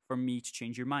forward for me to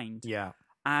change your mind. Yeah.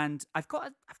 And I've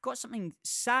got something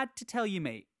sad to tell you,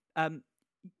 mate.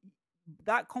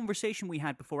 That conversation we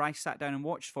had before I sat down and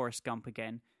watched Forrest Gump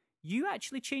again, you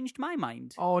actually changed my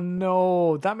mind. Oh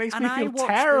no, that makes me feel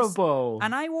terrible.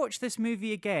 And I watched this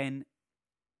movie again,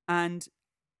 and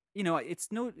you know,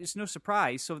 it's no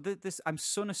surprise. So I'm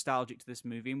so nostalgic to this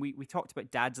movie, and we talked about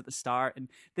dads at the start, and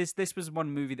this was one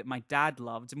movie that my dad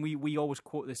loved, and we always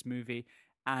quote this movie,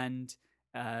 and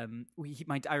I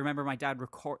remember my dad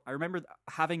I remember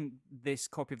having this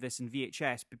copy of this in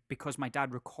VHS because my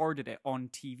dad recorded it on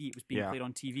TV. It was being played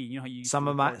on TV. You know how you some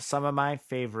of my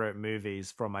favorite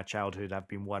movies from my childhood have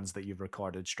been ones that you've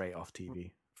recorded straight off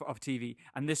TV. Off TV,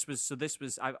 and this was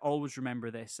I always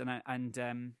remember this, so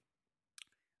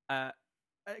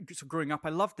growing up, I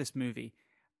loved this movie,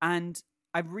 and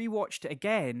I've rewatched it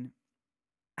again,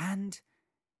 and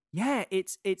yeah,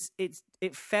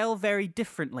 it fell very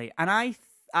differently, and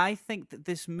I think that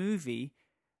this movie,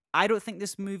 I don't think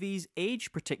this movie's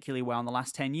aged particularly well in the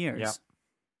last 10 years. Yeah.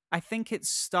 I think it's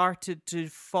started to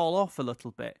fall off a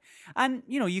little bit, and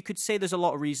you know, you could say there's a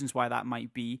lot of reasons why that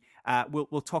might be.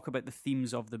 We'll talk about the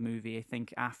themes of the movie, I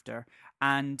think, after,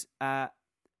 and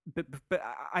But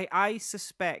I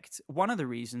suspect one of the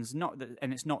reasons,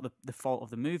 and it's not the fault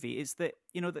of the movie, is that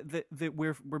you know that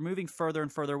we're moving further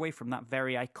and further away from that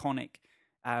very iconic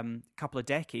couple of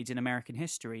decades in American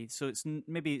history. So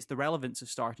maybe it's the relevance of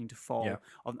starting to fall,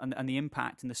 and the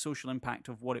impact and the social impact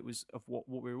of what we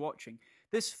were watching.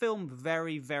 This film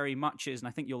very, very much is, and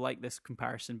I think you'll like this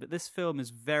comparison, but this film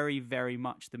is very, very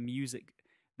much the music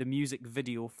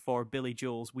video for Billy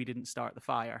Joel's "We Didn't Start the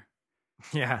Fire."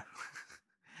 Yeah.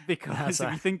 Because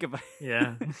if you think about it,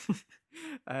 yeah.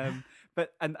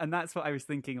 But that's what I was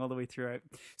thinking all the way throughout.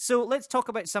 So let's talk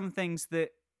about some things that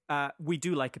we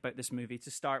do like about this movie. To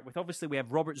start with, obviously we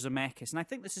have Robert Zemeckis, and I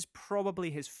think this is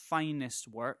probably his finest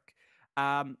work.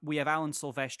 We have Alan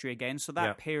Silvestri again, so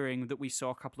that pairing that we saw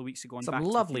a couple of weeks ago. Some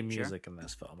lovely music in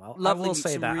this film. I will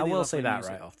say that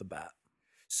right off the bat.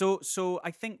 So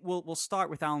I think we'll start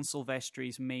with Alan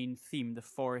Silvestri's main theme, the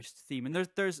forest theme, and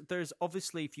there's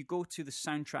obviously, if you go to the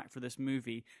soundtrack for this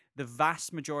movie, the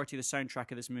vast majority of the soundtrack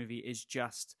of this movie is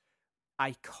just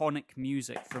iconic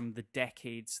music from the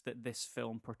decades that this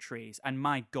film portrays, and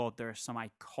my God, there is some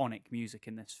iconic music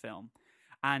in this film,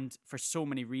 and for so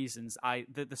many reasons,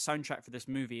 the soundtrack for this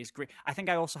movie is great. I think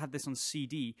I also had this on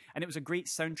CD, and it was a great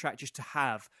soundtrack just to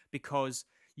have because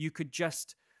you could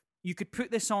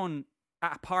put this on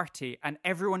at a party, and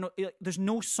everyone, there's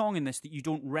no song in this that you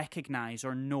don't recognize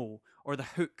or know, or the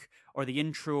hook, or the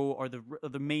intro, or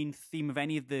the main theme of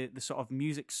any of the sort of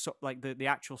music, like the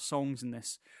actual songs in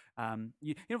this.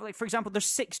 You know, like for example, there's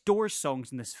 6 Doors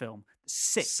songs in this film.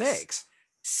 Six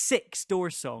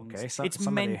Doors songs. Okay, it's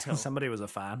mental. Somebody was a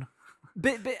fan.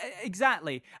 But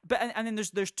exactly. But and then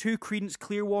there's 2 Creedence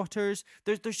Clearwaters.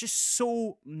 There's just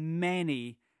so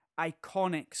many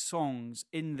iconic songs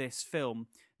in this film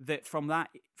that from that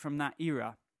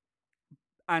era.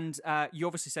 And you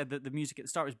obviously said that the music at the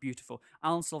start was beautiful.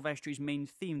 Alan Silvestri's main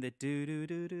theme, the do do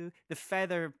do do, the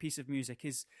feather piece of music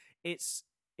it's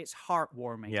it's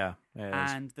heartwarming. Yeah, it is.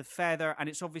 And the feather, and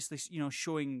it's obviously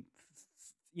showing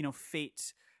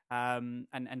fate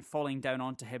and falling down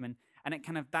onto him, and it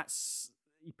kind of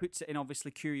he puts it in obviously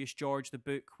Curious George the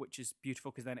book, which is beautiful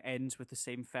because then it ends with the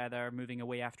same feather moving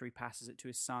away after he passes it to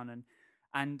his son,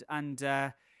 and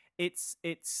it's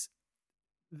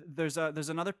there's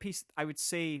another piece, I would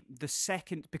say the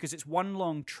second, because it's one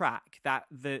long track, that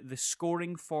the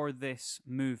scoring for this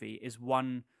movie is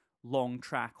one long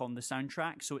track on the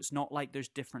soundtrack, so it's not like there's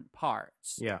different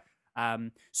parts. Yeah.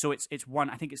 So it's one,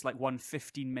 I think it's like one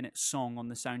 15-minute song on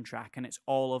the soundtrack, and it's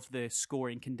all of the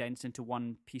scoring condensed into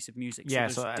one piece of music. Yeah,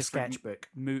 so a sketchbook.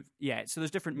 So there's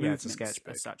different movements it's a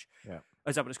sketchbook as such. Yeah. Oh,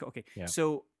 is that what it's called? Okay. Yeah.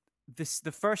 So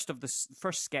the first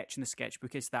sketch in the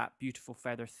sketchbook is that beautiful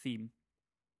feather theme.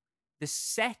 The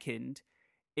second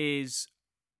is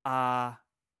a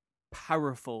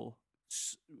powerful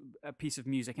piece of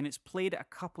music, and it's played a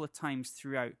couple of times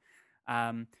throughout.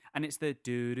 And it's the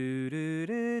do do do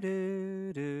do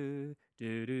do do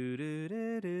do do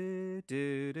do do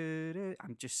do do.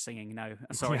 I'm just singing now.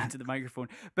 Sorry, into the microphone,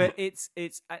 but it's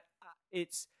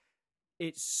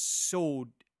so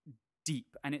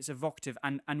deep and it's evocative,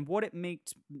 and what it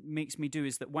makes me do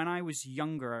is that when I was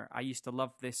younger, I used to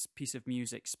love this piece of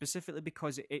music specifically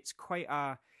because it's quite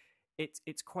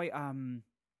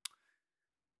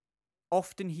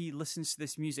often he listens to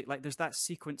this music, like there's that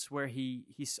sequence where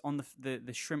he's on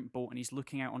the shrimp boat and he's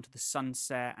looking out onto the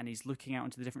sunset and he's looking out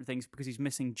onto the different things because he's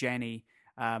missing Jenny.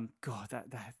 God,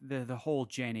 the whole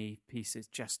Jenny piece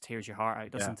just tears your heart out,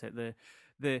 doesn't it?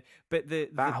 The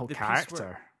whole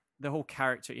character. The whole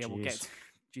character, yeah. Jeez. We'll get,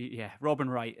 Robin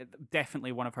Wright,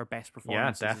 definitely one of her best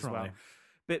performances as well.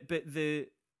 But the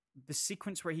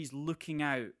sequence where he's looking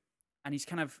out and he's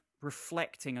kind of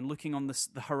reflecting and looking on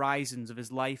the horizons of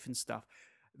his life and stuff.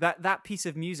 That piece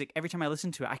of music, every time I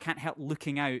listen to it, I can't help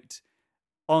looking out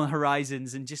on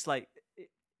horizons and just like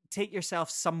take yourself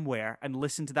somewhere and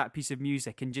listen to that piece of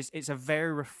music, and just it's a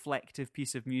very reflective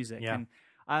piece of music, and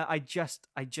I just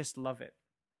love it.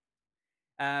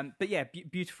 But yeah,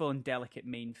 beautiful and delicate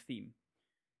main theme.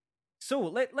 So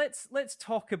let's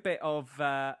talk a bit of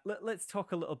let's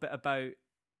talk a little bit about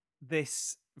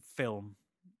this film.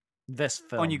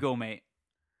 On you go, mate.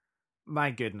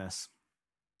 My goodness.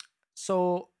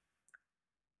 So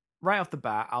right off the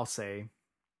bat, I'll say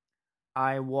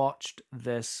I watched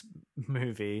this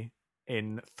movie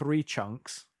in 3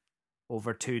 chunks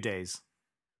over 2 days.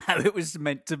 How it was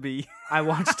meant to be. I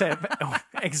watched it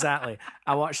exactly.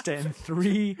 I watched it in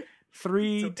three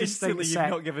so distinct. You've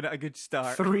not given it a good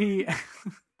start. 3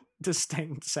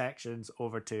 distinct sections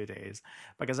over 2 days,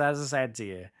 because as I said to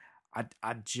you, I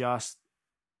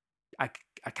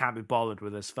can't be bothered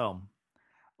with this film.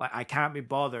 Like, I can't be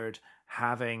bothered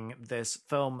having this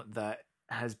film that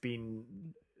has been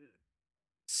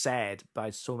said by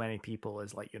so many people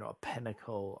as like, a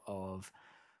pinnacle of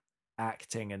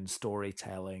acting and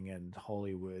storytelling and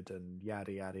Hollywood and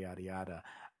yada yada yada yada.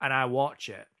 And I watch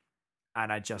it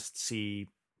and I just see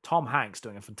Tom Hanks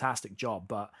doing a fantastic job,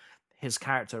 but his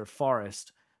character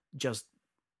Forrest just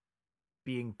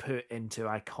being put into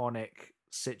iconic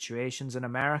situations in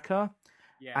America.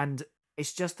 Yeah. And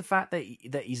it's just the fact that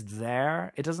he's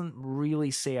there. It doesn't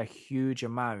really say a huge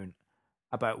amount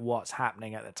about what's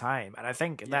happening at the time. And I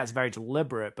think that's very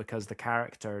deliberate, because the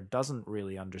character doesn't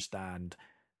really understand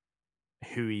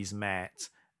who he's met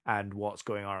and what's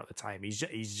going on at the time. He's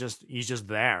just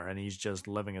there, and he's just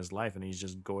living his life, and he's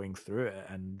just going through it.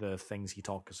 And the things he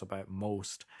talks about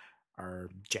most are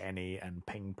Jenny and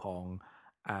ping pong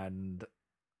and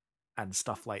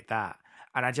stuff like that.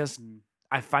 And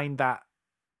I find that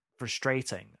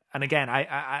frustrating. And again,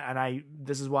 I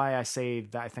this is why I say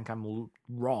that I think I'm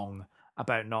wrong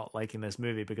about not liking this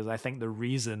movie, because I think the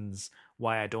reasons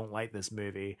why I don't like this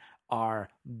movie are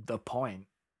the point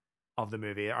of the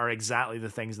movie, are exactly the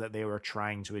things that they were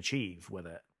trying to achieve with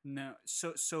it. No,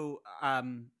 so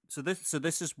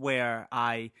this is where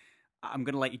I'm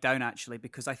going to let you down, actually,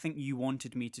 because I think you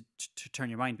wanted me to turn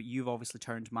your mind, but you've obviously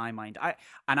turned my mind. I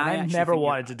never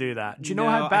wanted to do that. Do you know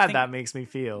how bad that makes me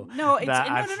feel? No, no.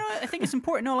 I think it's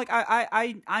important. No, like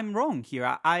I'm wrong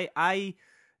here. I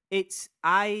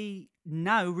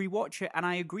now rewatch it and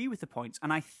I agree with the points,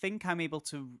 and I think I'm able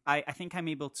to. I think I'm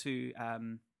able to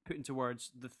put into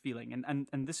words the feeling,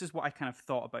 and this is what I kind of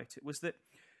thought about it, was that.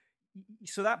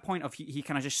 So that point of he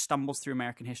kind of just stumbles through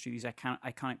American history, these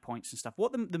iconic points and stuff.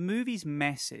 What the movie's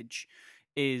message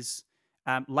is,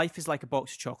 life is like a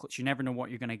box of chocolates. You never know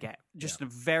what you're going to get. Just a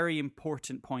very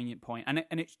important, poignant point. And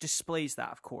it displays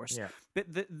that, of course. Yeah. But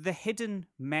the hidden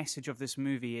message of this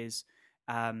movie is,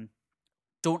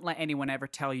 don't let anyone ever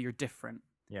tell you you're different.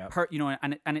 Yeah. You know,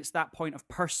 and it's that point of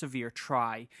persevere,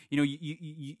 try. You know,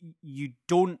 you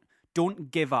don't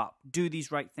give up, do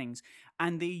these right things,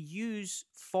 and they use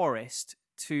Forrest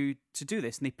to do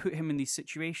this, and they put him in these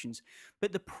situations.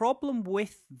 But the problem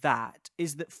with that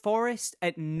is that Forrest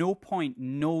at no point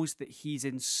knows that he's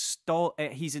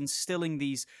instilling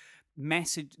this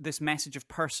message of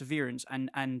perseverance and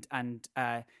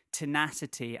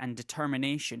tenacity and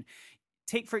determination.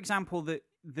 Take, for example, the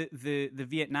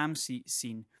Vietnam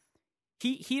scene.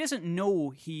 He doesn't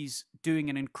know he's doing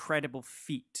an incredible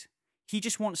feat. He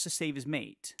just wants to save his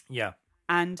mate. Yeah.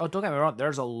 And don't get me wrong,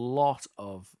 there's a lot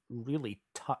of really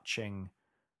touching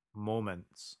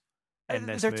moments in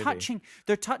this movie.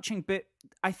 They're touching, but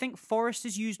I think Forrest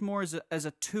is used more as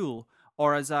a tool,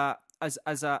 or as a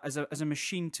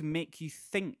machine to make you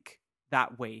think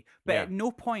that way. But at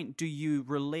no point do you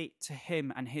relate to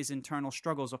him and his internal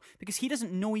struggles, because he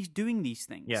doesn't know he's doing these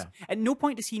things. Yeah. At no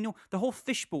point does he know the whole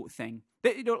fishboat thing.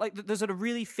 You know, like there's a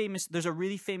really famous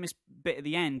bit at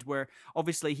the end where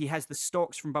obviously he has the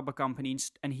stocks from Bubba Company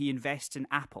and he invests in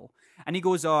Apple, and he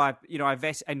goes, I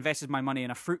invested my money in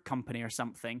a fruit company or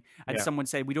something, and someone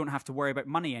said we don't have to worry about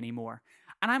money anymore.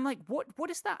 And I'm like,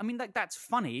 what is that? I mean, like, that's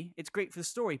funny. It's great for the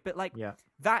story, but like,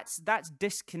 that's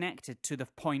disconnected to the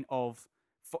point of,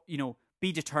 you know,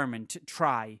 be determined, to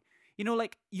try. You know,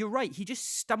 like, you're right. He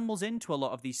just stumbles into a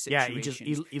lot of these situations.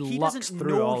 Yeah, he lucks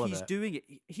through all of it. He doesn't know he's doing it.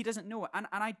 He doesn't know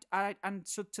it. And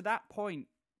so to that point,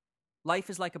 life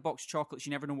is like a box of chocolates.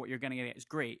 You never know what you're going to get. It's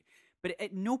great. But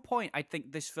at no point I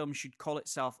think this film should call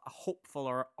itself a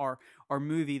hopeful or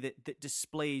movie that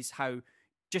displays how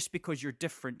just because you're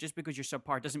different, just because you're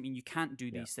subpar, doesn't mean you can't do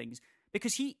these things.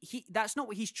 Because he that's not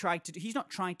what he's tried to do. He's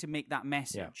not trying to make that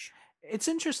message. It's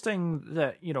interesting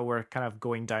that, you know, we're kind of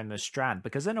going down this strand,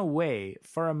 because in a way,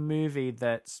 for a movie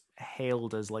that's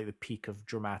hailed as like the peak of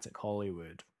dramatic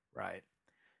Hollywood, right,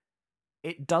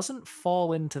 it doesn't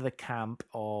fall into the camp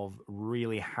of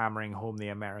really hammering home the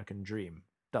American dream,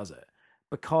 does it?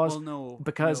 Because no,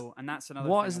 and that's another.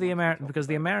 What is the American? Because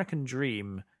the American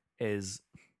dream is,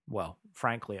 well,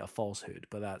 frankly, a falsehood,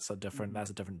 but that's a different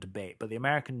debate. But the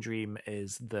American dream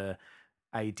is the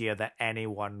idea that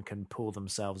anyone can pull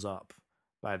themselves up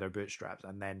by their bootstraps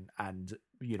and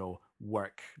you know,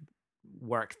 work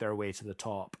their way to the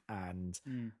top and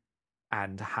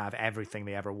have everything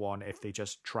they ever want if they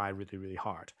just try really, really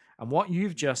hard. And what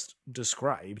you've just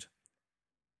described,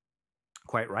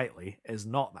 quite rightly, is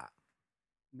not that.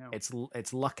 No,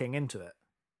 it's lucking into it.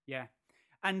 Yeah,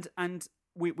 and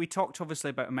we talked obviously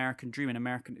about American Dream and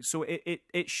American. So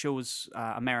it shows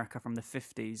America from the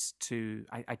 50s to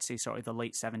I'd say sort of the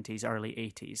late 70s, early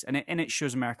 80s, and it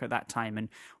shows America at that time. And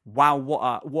wow,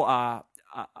 what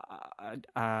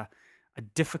a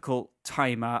difficult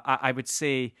time. I would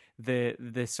say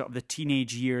the sort of the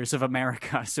teenage years of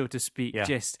America, so to speak. Yeah.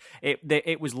 Just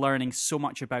it was learning so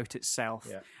much about itself,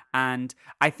 and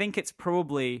I think it's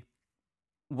probably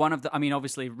one of the, I mean,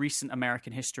 obviously, recent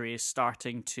American history is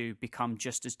starting to become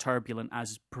just as turbulent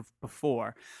as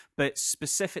before, but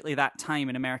specifically that time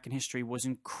in American history was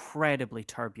incredibly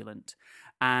turbulent,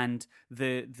 and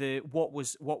the what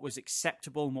was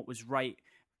acceptable and what was right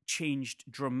changed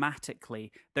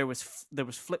dramatically. There was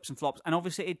flips and flops, and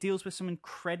obviously, it deals with some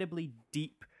incredibly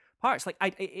deep parts. Like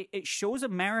it shows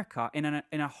America in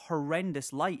a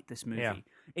horrendous light. This movie. Yeah.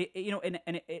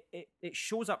 It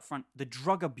shows up front the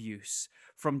drug abuse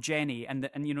from Jenny and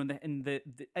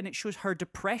it shows her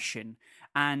depression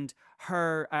and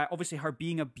her obviously her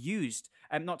being abused,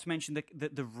 not to mention the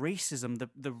racism,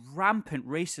 the rampant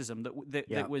racism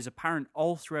that was apparent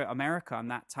all throughout America in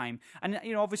that time. And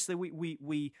you know, obviously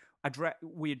we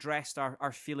addressed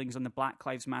our feelings on the Black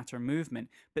Lives Matter movement,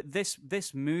 but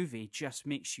this movie just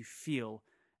makes you feel.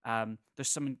 There's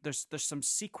some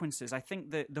sequences. I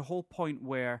think the whole point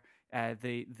where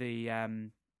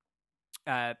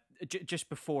just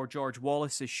before George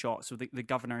Wallace is shot, so the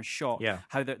governor is shot. Yeah.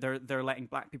 How they're letting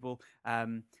black people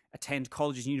attend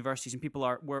colleges and universities, and people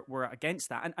were against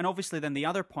that. And obviously then the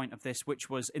other point of this, which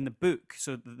was in the book,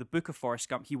 so the book of Forrest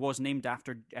Gump, he was named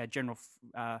after General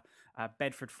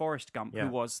Bedford Forrest Gump, who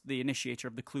was the initiator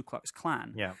of the Ku Klux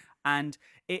Klan. Yeah. And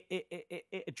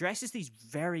it addresses these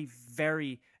very,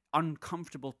 very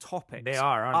uncomfortable topics. They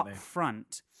are, aren't they? Up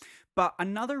front. But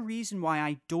another reason why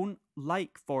I don't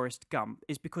like Forrest Gump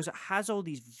is because it has all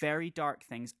these very dark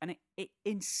things, and it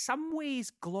in some ways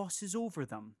glosses over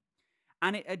them.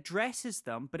 And it addresses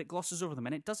them, but it glosses over them,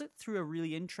 and it does it through a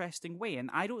really interesting way. And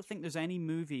I don't think there's any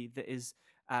movie that is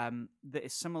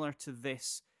similar to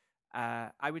this.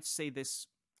 I would say this.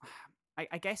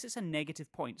 I guess it's a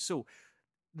negative point. So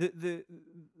the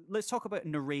let's talk about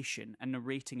narration and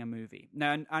narrating a movie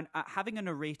now. And having a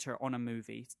narrator on a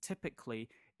movie typically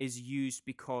is used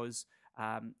because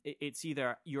it's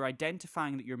either you're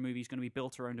identifying that your movie is going to be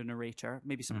built around a narrator,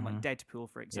 maybe something like Deadpool,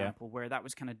 for example, where that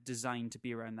was kind of designed to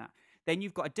be around that. Then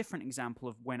you've got a different example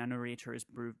of when a narrator is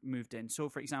moved in. So,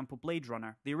 for example, Blade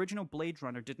Runner. The original Blade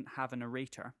Runner didn't have a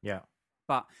narrator. Yeah.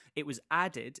 But it was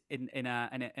added in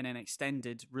an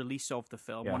extended release of the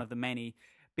film, one of the many,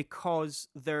 because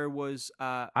there was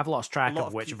I've lost track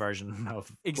of which version of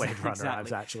Blade Runner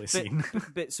I've actually seen.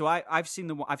 but so I've seen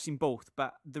both.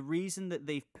 But the reason that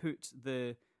they've put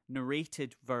the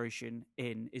narrated version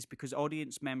in is because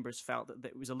audience members felt that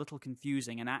it was a little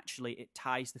confusing, and actually it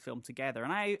ties the film together.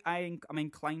 And I'm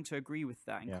inclined to agree with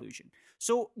that inclusion.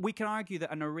 So we can argue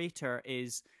that a narrator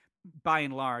is, by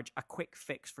and large, a quick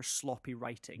fix for sloppy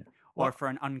writing or for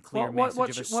an unclear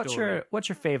message of a story. What's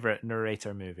your favorite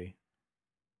narrator movie?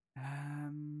 I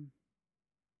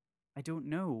don't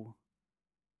know.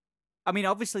 I mean,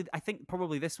 obviously, I think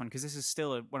probably this one, because this is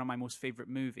still one of my most favorite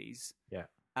movies. Yeah.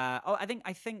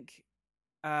 I think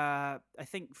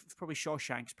probably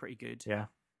Shawshank's pretty good. Yeah.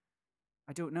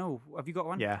 I don't know. Have you got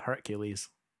one? Yeah, Hercules.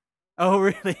 Oh,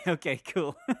 really? Okay,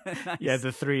 cool. Nice. Yeah,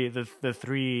 the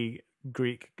three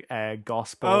Greek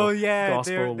gospel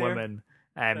they're, women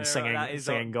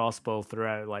singing gospel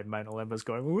throughout like Mount Olympus,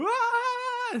 going "Wah!"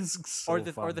 It's so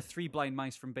fun. Or the three blind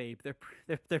mice from Babe. They're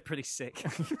pretty sick.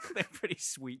 They're pretty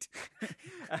sweet.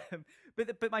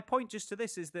 But my point just to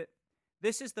this is that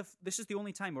this is the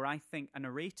only time where I think a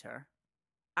narrator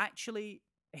actually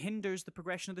hinders the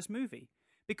progression of this movie,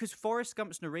 because Forrest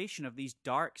Gump's narration of these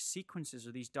dark sequences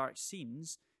or these dark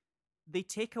scenes, they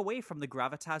take away from the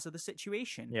gravitas of the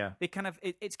situation. Yeah, they kind of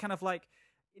it's kind of like,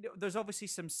 you know, there's obviously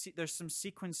some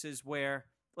sequences where,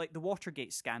 like the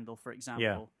Watergate scandal, for example.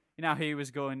 Yeah. You know, he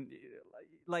was going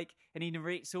like, and he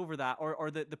narrates over that,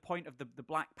 or the point of the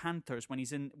Black Panthers when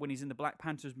he's in the Black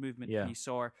Panthers movement. Yeah. And he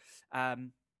saw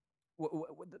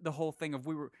the whole thing of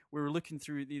we were looking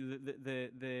through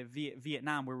the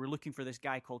Vietnam, where we're looking for this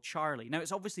guy called Charlie. Now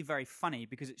it's obviously very funny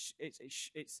because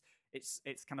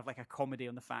it's kind of like a comedy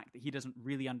on the fact that he doesn't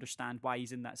really understand why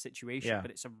he's in that situation, but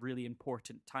it's a really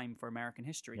important time for American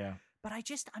history. Yeah. But I'm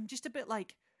just a bit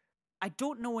like, I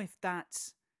don't know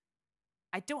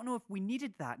if we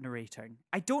needed that narrating.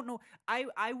 I don't know.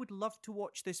 I would love to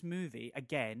watch this movie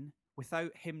again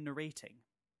without him narrating.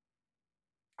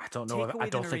 I don't know. I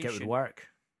don't think it would work.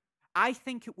 I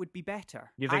think it would be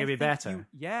better. You think it'd be better?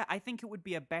 Yeah, I think it would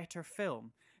be a better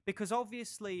film, because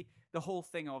obviously the whole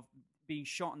thing of being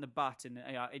shot in the butt and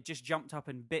it just jumped up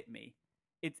and bit me.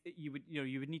 You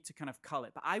would need to kind of cull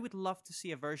it. But I would love to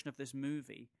see a version of this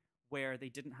movie where they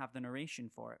didn't have the narration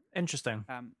for it. Interesting.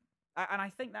 And I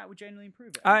think that would genuinely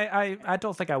improve it. I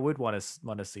don't think I would want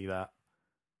to see that.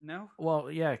 No? Well,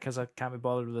 yeah, because I can't be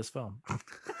bothered with this film.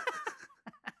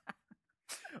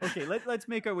 Okay, let's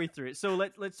make our way through it. So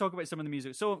let's talk about some of the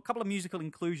music. So a couple of musical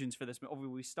inclusions for this.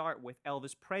 Obviously, we start with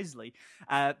Elvis Presley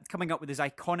coming up with his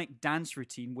iconic dance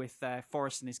routine with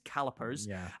Forrest and his calipers.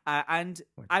 Yeah. And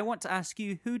I want to ask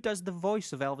you, who does the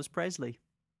voice of Elvis Presley?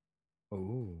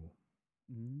 Oh.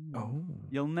 Oh.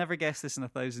 You'll never guess this in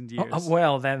 1,000 years.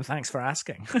 Well, then, thanks for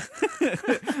asking.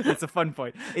 It's a fun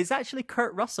point. It's actually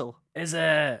Kurt Russell. Is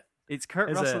it? It's Kurt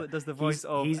Russell that does the voice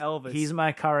of Elvis. He's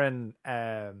my current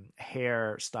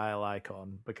hairstyle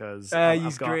icon, because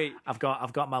great. I've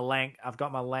got my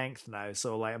length now,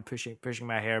 so like I'm pushing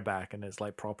my hair back, and it's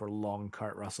like proper long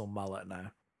Kurt Russell mullet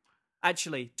now.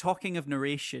 Actually, talking of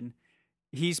narration,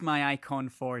 he's my icon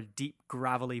for deep,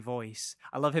 gravelly voice.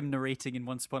 I love him narrating in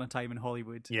Once Upon a Time in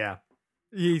Hollywood. Yeah.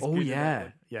 He's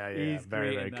yeah. He's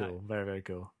very, very cool. Very, very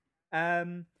cool.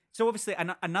 So obviously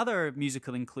another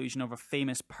musical inclusion of a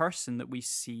famous person that we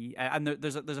see, and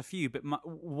there's a few, but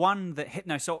one that hit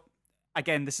now. So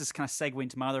again, this is kind of segueing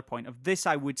to my other point of this.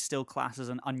 I would still class as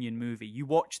an Onion movie. You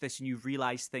watch this and you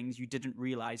realize things you didn't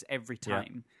realize every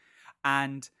time,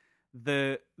 and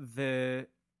the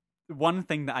one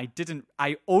thing that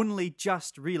I only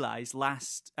just realized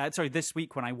this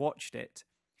week when I watched it,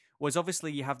 was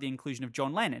obviously you have the inclusion of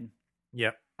John Lennon.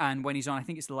 Yep. And when he's on, I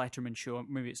think it's the Letterman show.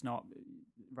 Maybe it's not,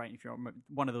 right? If you're on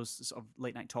one of those sort of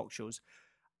late night talk shows,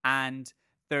 and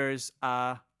there's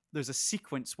a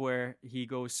sequence where he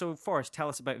goes, "So Forrest, tell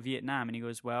us about Vietnam," and he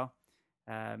goes, "Well,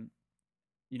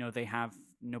 they have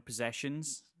no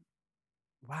possessions.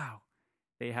 Wow,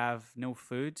 they have no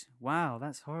food. Wow,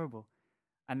 that's horrible."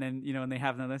 And then and they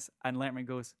have none of this, and Letterman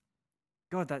goes,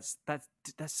 "God, that's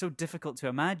so difficult to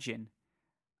imagine."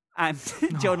 And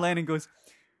John Lennon goes,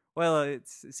 "Well,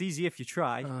 it's easy if you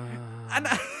try." And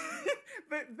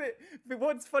but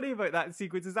what's funny about that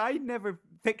sequence is I never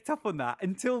picked up on that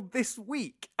until this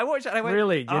week. I watched it and I went,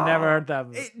 Really? You never heard that?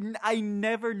 I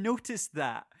never noticed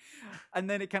that. And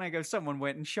then it kind of goes, someone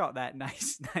went and shot that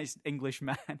nice English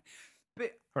man.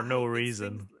 But for no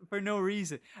reason. For no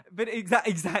reason. But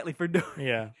exactly for no.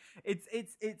 Yeah. It's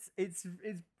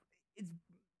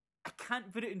I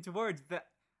can't put it into words, but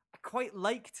I quite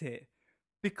liked it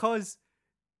because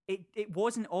it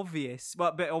wasn't obvious.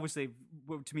 Well, but obviously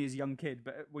to me as a young kid,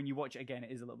 but when you watch it again,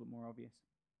 it is a little bit more obvious.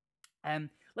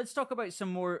 Let's talk about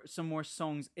some more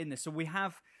songs in this. So we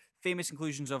have famous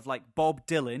inclusions of like Bob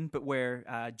Dylan, but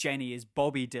where Jenny is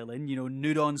Bobby Dylan,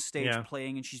 nude on stage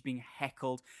playing, and she's being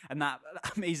heckled, and that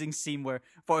amazing scene where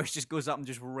Forrest just goes up and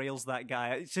just rails that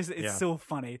guy. It's so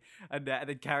funny, and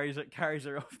then carries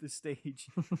her off the stage.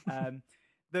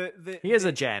 He is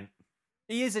a gent.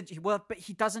 He is but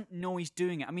he doesn't know he's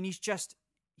doing it. I mean, he's just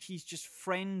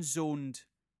friend zoned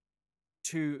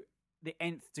to the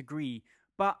nth degree,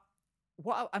 but.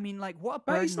 What a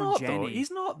burden on Jenny. Though. He's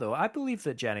not though. I believe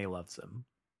that Jenny loves him.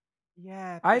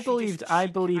 Yeah, I believed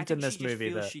in this movie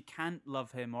that she can't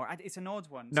love him, or it's an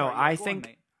odd one. No, Sorry, I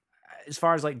think as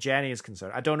far as like Jenny is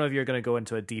concerned, I don't know if you're going to go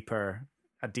into a deeper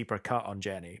cut on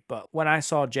Jenny, but when I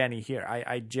saw Jenny here,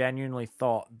 I genuinely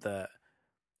thought that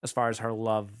as far as her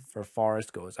love for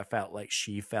Forrest goes, I felt like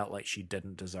she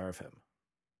didn't deserve him.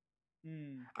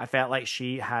 I felt like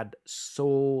she had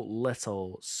so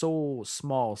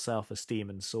small self-esteem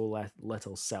and so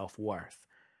little self-worth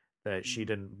that she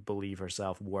didn't believe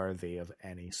herself worthy of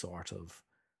any sort of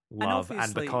love.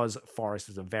 And because Forrest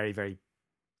is a very, very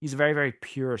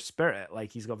pure spirit,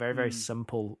 like he's got very, very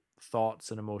simple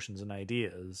thoughts and emotions and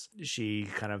ideas, she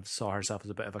kind of saw herself as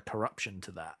a bit of a corruption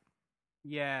to that.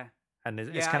 Yeah. And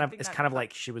it's kind of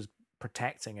like she was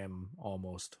protecting him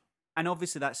almost. And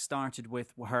obviously that started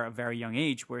with her at a very young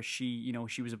age where she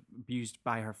was abused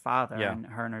by her father, and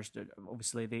her and her,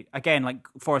 obviously like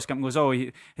Forrest Gump goes,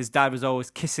 his dad was always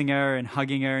kissing her and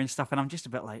hugging her and stuff. And I'm just a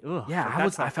bit like, ugh. Yeah,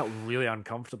 I felt really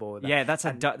uncomfortable with that.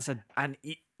 Yeah,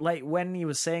 like when he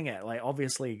was saying it, like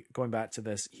obviously going back to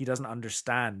this, he doesn't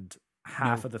understand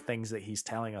half of the things that he's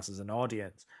telling us as an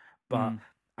audience, but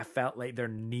I felt like there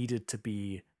needed to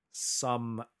be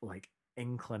some like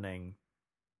inclining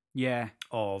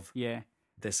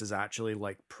this is actually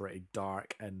like pretty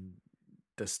dark and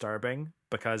disturbing,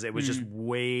 because it was just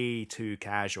way too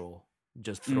casual,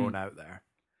 just thrown out there.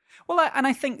 Well,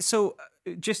 I think so.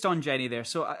 Just on Jenny there.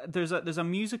 So there's a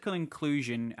musical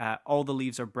inclusion. All the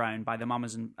Leaves Are Brown by the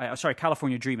Mamas and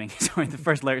California Dreaming. Sorry, the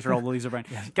first lyrics are All the Leaves Are Brown.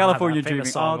 California Dreaming.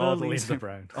 All the Leaves Are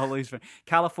Brown. All the Leaves Are Brown.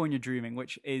 California Dreaming,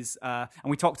 which is and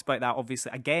we talked about that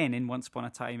obviously again in Once Upon a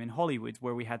Time in Hollywood,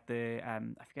 where we had the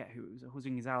I forget who it was. Jose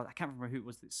Gonzalez. I can't remember who it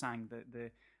was that sang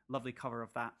the lovely cover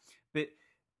of that. But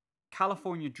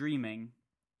California Dreaming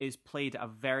is played at a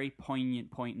very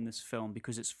poignant point in this film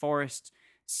because it's Forrest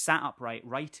sat upright,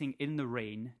 writing in the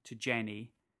rain to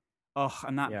Jenny.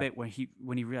 And that bit when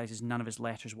he realizes none of his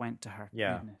letters went to her.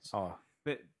 Yeah. Goodness.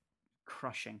 But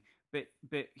crushing. But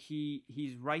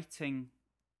he's writing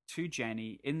to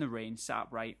Jenny in the rain, sat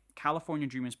upright. California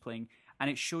Dreaming is playing, and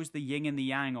it shows the yin and the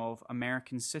yang of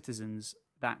American citizens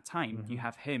that time. Mm-hmm. You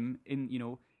have him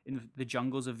in the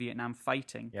jungles of Vietnam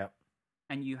fighting. Yeah.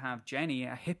 And you have Jenny,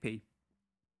 a hippie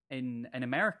in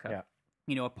America. Yeah.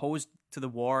 Opposed to the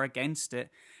war, against it,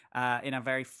 in a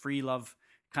very free love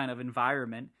kind of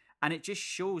environment. And it just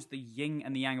shows the yin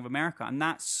and the yang of America. And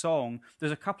that song,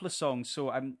 there's a couple of songs.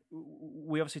 So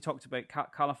we obviously talked about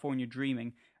California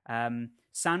Dreaming.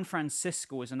 San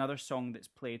Francisco is another song that's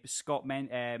played by Scott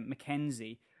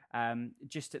McKenzie,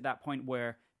 just at that point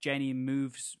where Jenny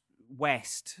moves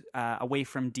west, away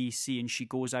from DC, and she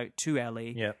goes out to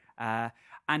LA. Yeah.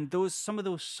 And some of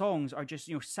those songs are just,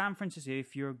 San Francisco,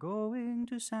 if you're going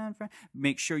to San Fran,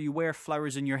 make sure you wear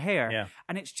flowers in your hair. Yeah.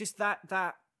 And it's just that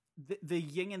the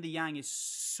yin and the yang is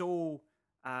so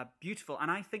beautiful. And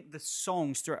I think the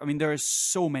songs, there are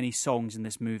so many songs in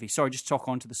this movie. Sorry, just talk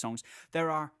on to the songs. There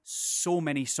are so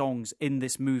many songs in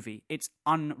this movie. It's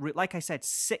like I said,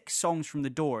 6 songs from the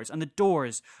Doors, and the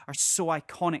Doors are so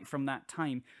iconic from that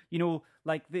time.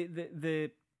 Like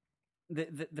the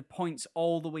points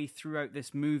all the way throughout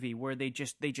this movie where they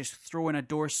just throw in a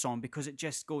Doors song because it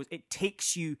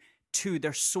takes you to,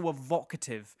 they're so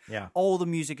evocative. Yeah. All the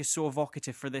music is so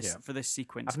evocative for this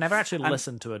sequence. I've never actually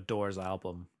listened to a Doors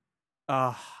album.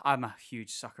 I'm a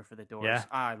huge sucker for the Doors. Yeah.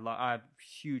 I'm a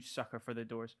huge sucker for the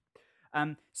Doors.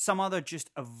 Some other just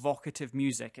evocative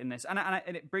music in this, and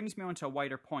it brings me on to a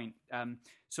wider point.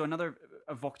 So another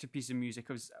evocative piece of music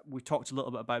we talked a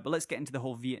little bit about, but let's get into the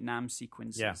whole Vietnam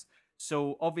sequences. Yeah.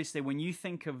 So obviously, when you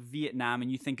think of Vietnam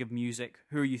and you think of music,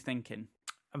 who are you thinking?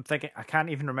 I'm thinking I can't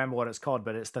even remember what it's called,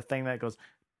 but it's the thing that goes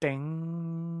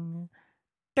ding,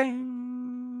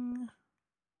 ding,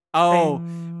 Oh,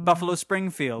 ding. Buffalo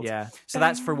Springfield. Yeah. So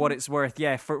that's Ding. For What It's Worth.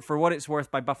 Yeah, For What It's Worth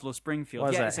by Buffalo Springfield.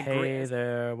 Was Yeah, it? it's a Hey great.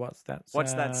 there, what's that sound?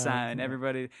 What's that sound?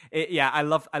 Everybody. Yeah, I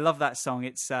love that song.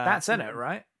 It's That's in it,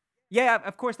 right? Yeah,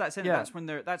 of course that's in it. Yeah.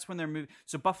 That's when they're moving.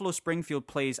 So Buffalo Springfield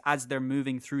plays as they're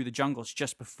moving through the jungles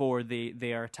just before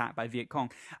they are attacked by Viet Cong.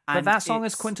 But And that song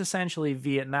is it's- quintessentially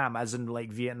Vietnam, as in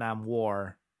like Vietnam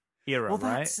War era, well,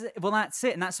 right? that's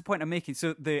it, and that's the point I'm making.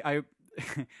 So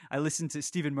I listened to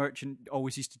Stephen Merchant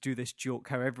always used to do this joke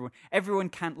how everyone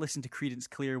can't listen to Creedence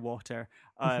Clearwater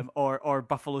or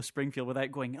Buffalo Springfield without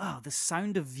going, oh, the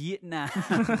sound of Vietnam,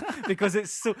 because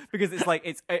it's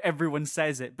like everyone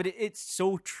says it, but it's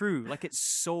so true, like it's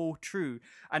so true.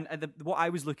 And what I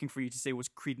was looking for you to say was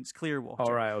Creedence Clearwater.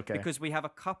 All right, okay. Because we have a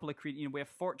couple of we have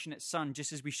Fortunate Son,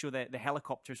 just as we show the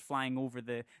helicopters flying over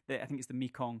the I think it's the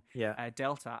Mekong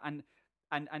Delta, and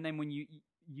then when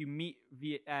you meet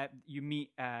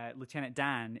Lieutenant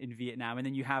Dan in Vietnam, and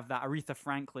then you have that Aretha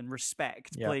Franklin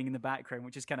Respect playing in the background,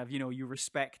 which is kind of, you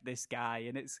respect this guy,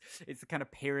 and it's the kind of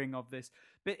pairing of this.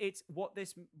 But it's what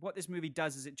this movie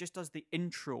does is it just does the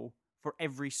intro for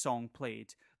every song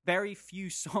played. Very few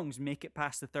songs make it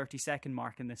past the 30-second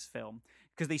mark in this film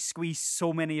because they squeeze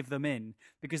so many of them in,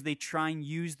 because they try and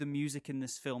use the music in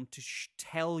this film to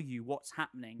tell you what's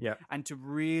happening and to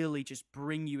really just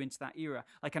bring you into that era.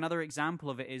 Like another example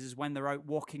of it is when they're out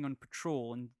walking on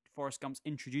patrol and Forrest Gump's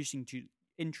introducing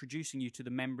you to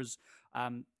the members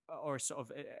or sort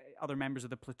of other members of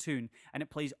the platoon, and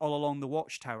it plays All Along the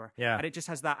Watchtower. And it just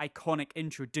has that iconic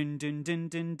intro, dun dun dun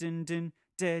dun dun dun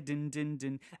dun dun dun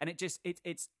dun, and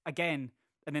it's again,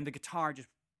 and then the guitar just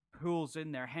pulls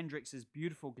in there. Hendrix's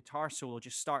beautiful guitar solo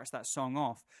just starts that song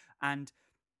off, and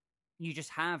you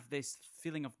just have this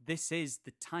feeling of this is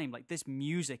the time. Like, this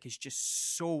music is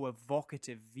just so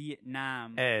evocative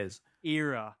Vietnam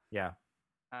era. Yeah.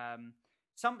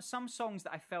 Some songs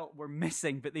that I felt were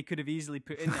missing, but they could have easily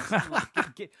put in there. Something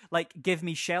like "Give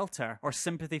Me Shelter" or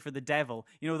 "Sympathy for the Devil."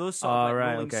 Those sort of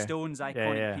Rolling Stones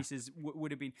iconic pieces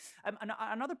would have been.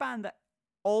 Another band that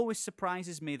always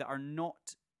surprises me that are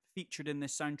not featured in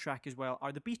this soundtrack as well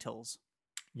are the Beatles.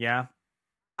 Yeah.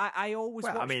 I always.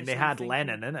 Well, I mean, they had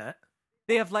Lennon in it.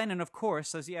 They have Lennon, of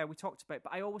course, as we talked about.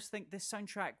 But I always think this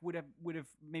soundtrack would have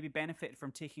maybe benefited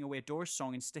from taking away a Doors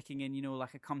song and sticking in,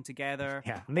 like a "Come Together."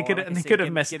 Yeah, and they could have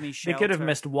missed. They could have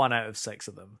missed 1 out of 6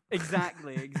 of them.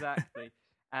 Exactly.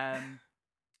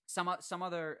 Some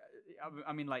other.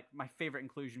 I mean, like, my favorite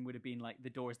inclusion would have been like the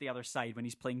Doors, "The Other Side," when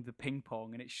he's playing the ping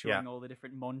pong and it's showing all the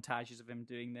different montages of him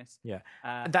doing this. Yeah,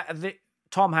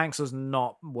 Tom Hanks was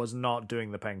not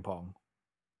doing the ping pong.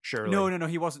 Surely. No,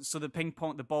 he wasn't. So the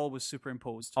ball was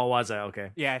superimposed. Oh, was it? Okay.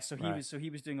 Yeah, so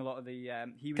he was doing a lot of the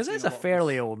because it's a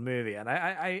fairly old movie, and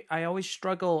I always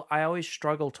struggle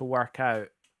to work out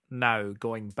now,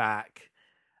 going back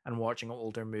and watching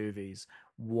older movies,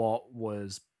 what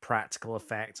was practical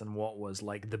effects and what was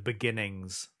like the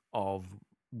beginnings of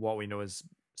what we know as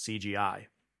CGI.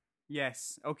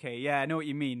 Yes. Okay. Yeah, I know what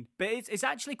you mean, but it's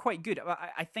actually quite good.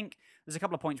 I think there's a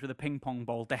couple of points where the ping pong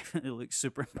ball definitely looks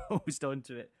superimposed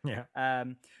onto it. Yeah.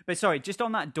 But sorry, just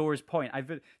on that Doors point,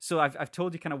 I've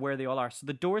told you kind of where they all are. So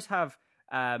the Doors have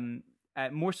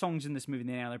more songs in this movie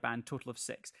than any other band, total of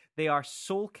 6. They are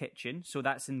Soul Kitchen, so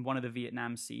that's in one of the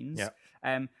Vietnam scenes.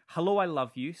 Yeah. Hello, I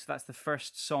Love You, so that's the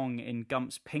first song in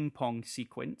Gump's ping pong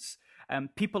sequence.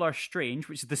 People Are Strange,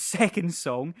 which is the second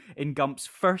song in Gump's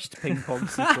first ping pong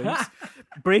sequence.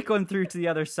 Break On Through to the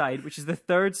Other Side, which is the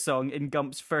third song in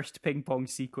Gump's first ping pong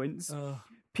sequence.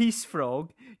 Peace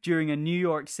Frog during a New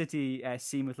York City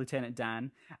scene with Lieutenant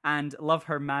Dan, and Love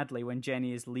Her Madly when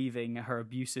Jenny is leaving her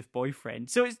abusive boyfriend.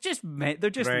 So it's just they're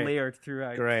just layered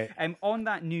throughout. Great. On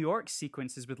that New York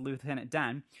sequences with Lieutenant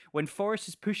Dan, when Forrest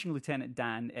is pushing Lieutenant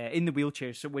Dan in the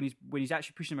wheelchair, so when he's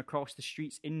actually pushing him across the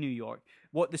streets in New York,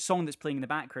 what the song that's playing in the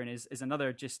background is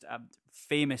another just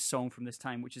famous song from this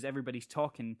time, which is Everybody's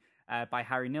Talking by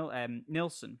Harry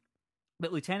Nilsson.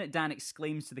 But Lieutenant Dan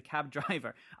exclaims to the cab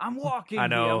driver, I'm walking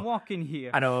here.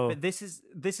 I know. But this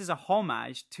is a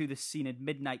homage to the scene in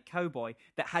Midnight Cowboy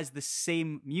that has the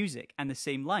same music and the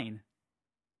same line.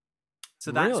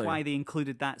 So that's why they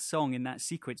included that song in that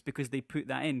sequence, because they put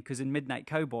that in. Because in Midnight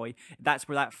Cowboy, that's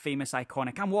where that famous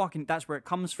iconic "I'm walking," that's where it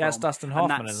comes from. That's Dustin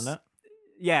Hoffman, isn't it?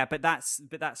 Yeah, but that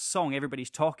song,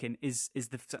 Everybody's Talking, is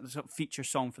the sort of feature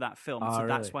song for that film. So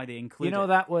that's why they included it.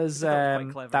 That was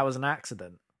an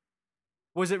accident.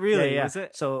 Was it really? Yeah. Was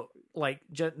it? So, like,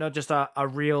 not just a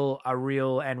real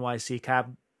NYC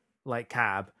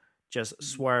cab just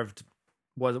swerved,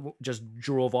 just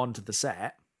drove onto the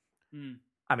set,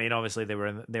 I mean, obviously they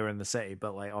were in the city,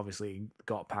 but like obviously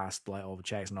got past like all the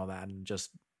checks and all that,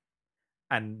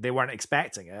 and they weren't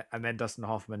expecting it, and then Dustin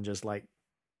Hoffman just like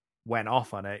went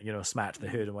off on it, smacked the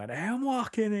hood and went, "Hey, I'm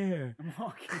walking here." I'm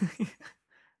walking.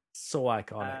 So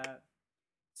iconic.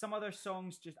 Some other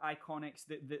songs just iconics.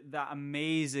 That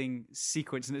amazing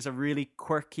sequence, and it's a really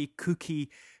quirky, kooky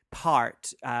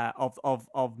part of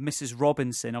Mrs.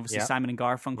 Robinson, obviously Simon and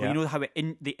Garfunkel. You know how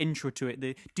the intro to it,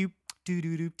 the do do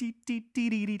do do dee dee dee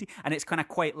dee dee, and it's kind of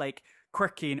quite like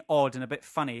quirky and odd and a bit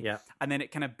funny. Yeah. And then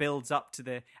it kind of builds up to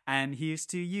the "and here's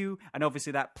to you," and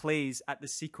obviously that plays at the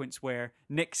sequence where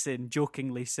Nixon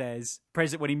jokingly says,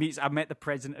 "President," when he meets, "I met the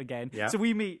president again." Yeah. So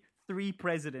we meet 3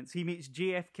 presidents. He meets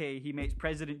JFK. He meets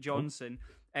President Johnson.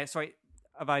 Sorry,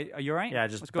 are you all right? Yeah, I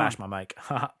just bashed my mic.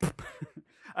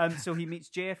 So he meets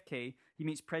JFK. He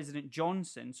meets President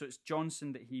Johnson. So it's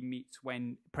Johnson that he meets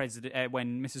when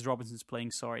Mrs. Robinson's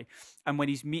playing. Sorry, and when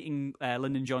he's meeting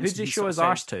Lyndon Johnson, who did he show his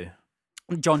arse to?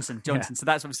 Johnson. Yeah. So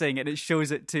that's what I'm saying, and it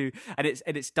shows it too, and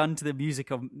it's done to the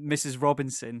music of Mrs.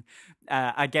 Robinson.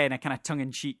 Again, a kind of tongue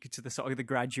in cheek to the sort of The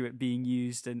Graduate being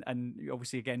used, and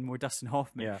obviously again more Dustin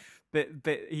Hoffman. Yeah.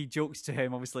 But he jokes to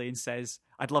him obviously and says,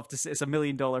 "I'd love to say it's $1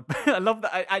 million." I love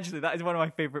that. Actually, that is one of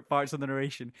my favorite parts of the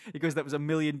narration. He goes, "That was $1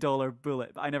 million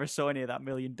bullet, but I never saw any of that $1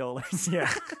 million."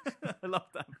 Yeah. I love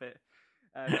that bit.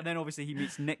 And then obviously he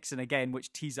meets Nixon again,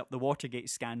 which tees up the Watergate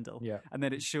scandal. Yeah. And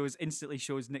then it instantly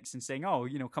shows Nixon saying, "Oh,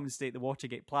 come and stay at the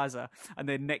Watergate Plaza." And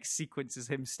then next sequence is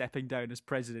him stepping down as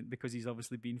president because he's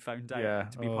obviously been found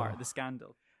out to be part of the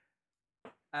scandal.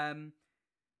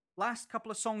 Last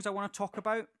couple of songs I want to talk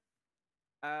about.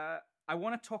 I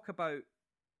want to talk about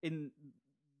in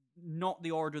not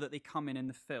the order that they come in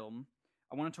the film.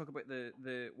 I want to talk about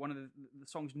the one of the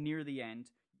songs near the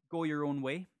end, "Go Your Own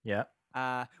Way." Yeah.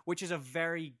 Which is a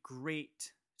very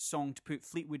great song to put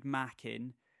Fleetwood Mac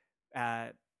in,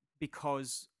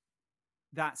 because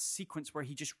that sequence where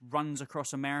he just runs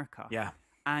across America. Yeah.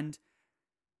 And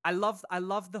I love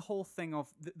the whole thing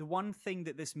of the one thing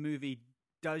that this movie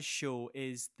does show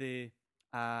is that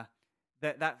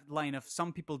line of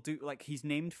some people do, like he's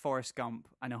named Forrest Gump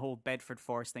and a whole Bedford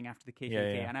Forest thing after the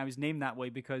KKK, and I was named that way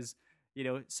because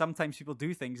sometimes people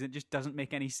do things and it just doesn't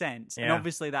make any sense. Yeah. And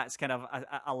obviously that's kind of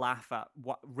a laugh at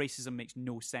what racism makes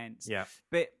no sense. Yeah.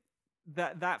 But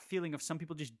that feeling of some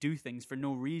people just do things for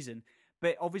no reason.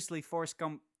 But obviously Forrest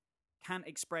Gump can't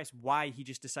express why he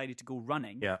just decided to go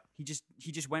running. Yeah. He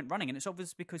just went running, and it's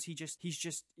obvious because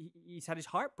he's had his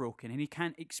heart broken and he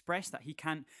can't express that. He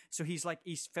can't, so he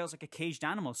feels like a caged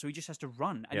animal, so he just has to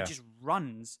run, and he just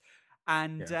runs.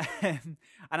 And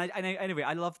anyway,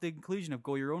 I love the inclusion of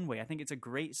 "Go Your Own Way." I think it's a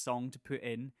great song to put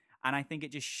in, and I think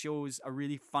it just shows a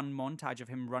really fun montage of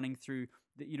him running through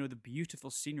the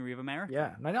beautiful scenery of America.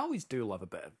 Yeah, and I always do love a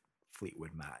bit of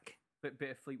Fleetwood Mac. Bit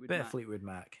of Fleetwood Bit Mac. of Fleetwood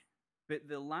Mac. But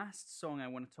the last song I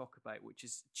want to talk about, which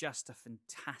is just a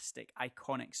fantastic,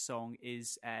 iconic song,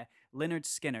 is Lynyrd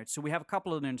Skynyrd. So we have a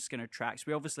couple of Lynyrd Skynyrd tracks.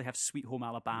 We obviously have "Sweet Home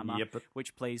Alabama,"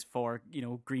 which plays for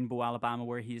Greenbow, Alabama,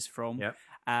 where he is from. Yep.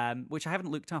 Which I haven't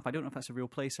looked up. I don't know if that's a real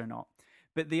place or not.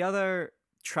 But the other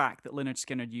track that Lynyrd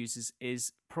Skynyrd uses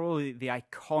is probably the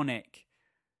iconic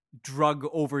drug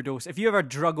overdose. If you have a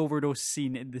drug overdose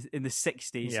scene in the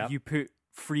 60s, you put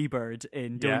 "Freebird"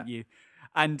 in, don't you?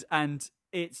 And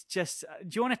it's just.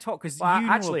 Do you want to talk? Because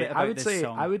actually, a bit about this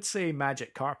song. I would say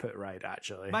 "Magic Carpet Ride."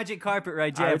 Actually, "Magic Carpet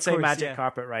Ride." Yeah, I would say course, "Magic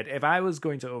Carpet Ride." If I was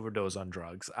going to overdose on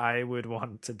drugs, I would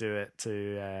want to do it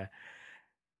to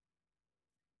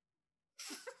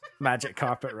 "Magic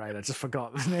Carpet Ride." I just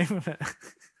forgot the name of it.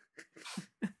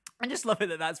 I just love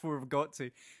it that's where we've got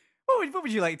to. What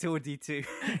would you like to OD to?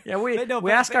 Yeah, we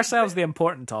ask ourselves the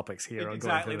important topics here.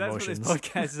 Exactly, on that's what this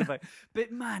podcast is about.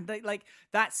 But man, like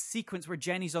that sequence where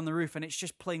Jenny's on the roof and it's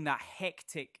just playing that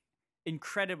hectic,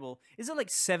 incredible. Is it like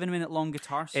 7-minute long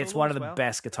guitar solo? It's one of the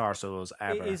best guitar solos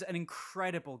ever. It is an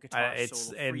incredible guitar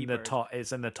solo.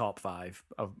 It's in the top 5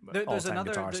 of there's all-time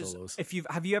guitar solos.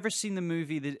 Have you ever seen the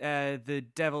movie the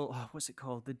Devil? What's it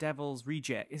called? The Devil's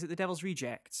Reject. Is it The Devil's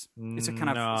Rejects? It's a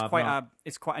kind of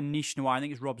it's quite a niche noir. I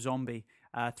think it's Rob Zombie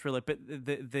thriller. But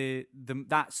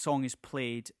that song is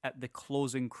played at the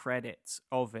closing credits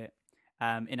of it,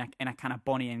 in a kind of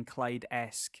Bonnie and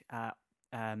Clyde-esque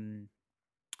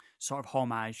sort of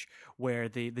homage where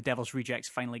the Devil's Rejects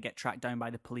finally get tracked down by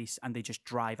the police and they just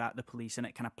drive at the police, and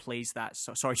it kind of plays that.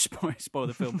 So, sorry, spoil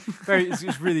the film.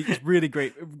 It's really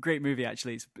great movie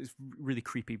actually. It's really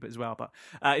creepy, but as well. But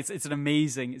it's an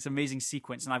amazing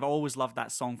sequence, and I've always loved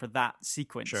that song for that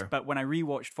sequence. Sure. But when I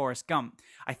rewatched Forrest Gump,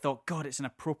 I thought, God, it's an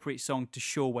appropriate song to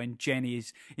show when Jenny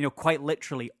is, quite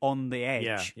literally on the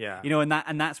edge. Yeah.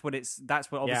 And that's what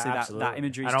obviously that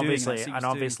imagery is doing. And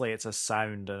obviously it's a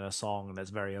sound and a song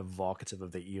that's very evocative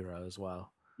of the era as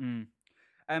well.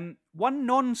 One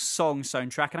non-song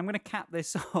soundtrack, and I'm going to cap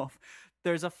this off.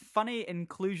 There's a funny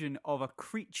inclusion of a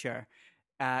creature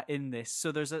in this.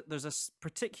 So there's a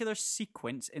particular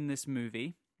sequence in this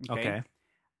movie. Okay.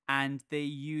 And they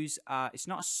use it's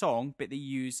not a song, but they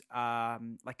use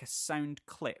like a sound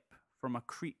clip from a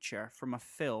creature from a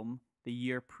film the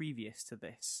year previous to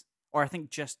this, or I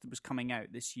think just was coming out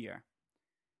this year.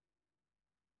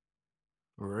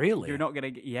 Really? You're not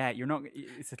gonna. Yeah, you're not.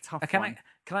 It's a tough one.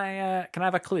 Can I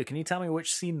have a clue? Can you tell me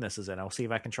which scene this is in? I'll see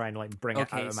if I can try and like bring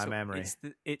it out of my memory.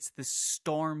 It's the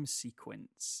storm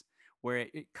sequence where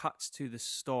it cuts to the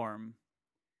storm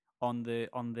on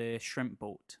the shrimp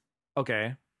boat.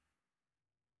 Okay.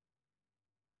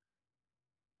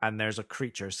 And there's a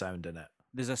creature sound in it.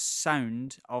 There's a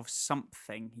sound of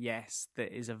something, yes,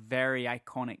 that is a very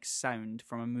iconic sound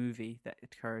from a movie that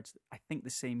occurred, I think, the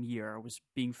same year, or was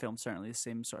being filmed, certainly the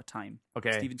same sort of time.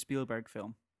 Okay. Steven Spielberg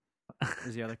film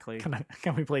is the other clue.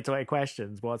 Can we play 20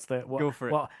 questions? Go for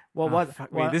it.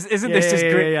 Wait, this just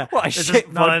great? Yeah. What a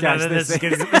shit podcast this is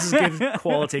good. This is good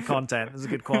quality content. This is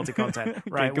good quality content.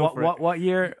 Right. Okay, what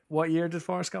year did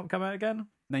Forrest Gump come out again?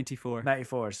 94.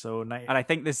 94. So and I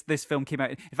think this film came out.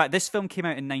 In fact, this film came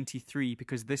out in 93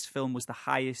 because this film was the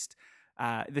highest.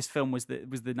 This film was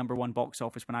the number one box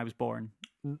office when I was born.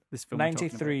 This film.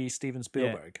 93. Steven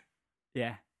Spielberg.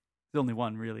 Yeah. There's only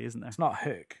one, really, isn't there? It's not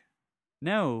Hook.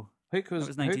 No. Hook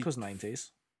was 90s.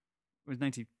 It was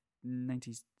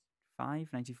 95,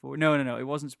 94. No. It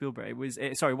wasn't Spielberg. It was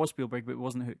Spielberg, but it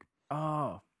wasn't Hook.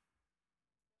 Oh.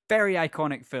 Very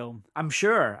iconic film. I'm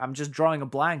sure. I'm just drawing a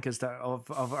blank as to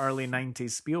of early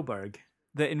 90s Spielberg.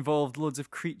 That involved loads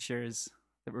of creatures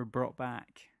that were brought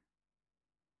back.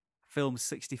 Film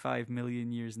 65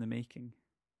 million years in the making.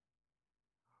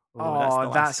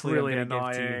 That's really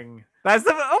annoying. That's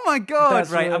oh my god! That's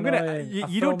right, really I'm gonna. annoying.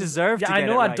 You don't deserve to. Yeah, get I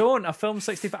know. it right. I don't. A film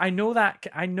 65. I know that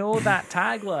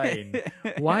tagline.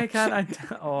 Why can't I?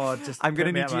 I'm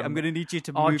gonna need you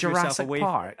to move yourself Jurassic away.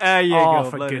 Park. There you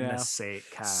go. For goodness' sake,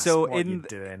 Cass. So what are you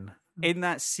doing? In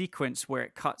that sequence where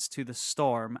it cuts to the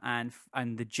storm and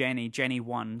the Jenny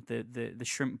 1, the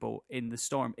shrimp boat in the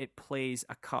storm, it plays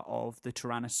a cut of the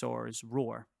Tyrannosaurus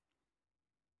roar.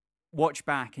 Watch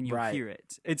back and you'll hear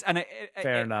it.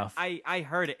 Fair enough. I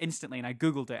heard it instantly and I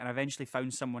Googled it and I eventually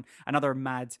found another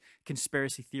mad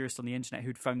conspiracy theorist on the internet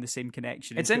who'd found the same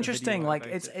connection. It's interesting.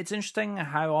 It's interesting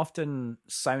how often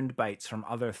sound bites from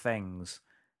other things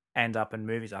end up in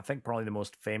movies. I think probably the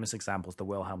most famous example is the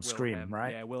Wilhelm scream,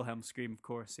 right? Yeah, Wilhelm scream, of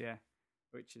course. Yeah,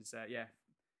 which is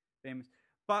famous.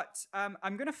 But I'm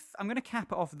gonna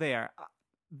cap it off there.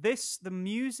 The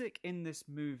music in this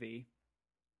movie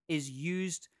is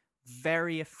used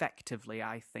very effectively,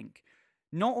 I think.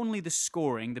 Not only the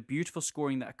scoring, the beautiful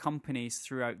scoring that accompanies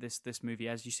throughout this movie,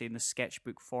 as you say, in the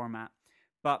sketchbook format,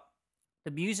 but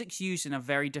the music's used in a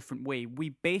very different way.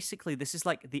 This is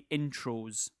like the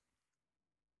intros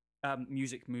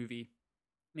music movie,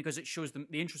 because it shows the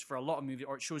intros for a lot of movies,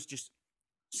 or it shows just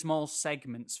small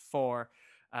segments for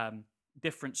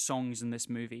different songs in this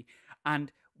movie.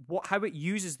 And how it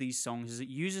uses these songs is it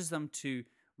uses them to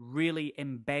really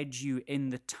embed you in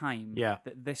the time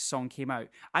that this song came out.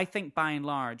 I think by and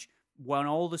large, when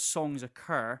all the songs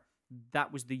occur,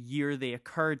 that was the year they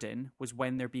occurred in, was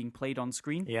when they're being played on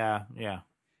screen. Yeah.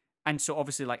 And so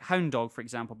obviously like Hound Dog, for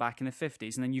example, back in the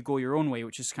 50s, and then You Go Your Own Way,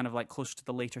 which is kind of like closer to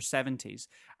the later 70s,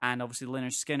 and obviously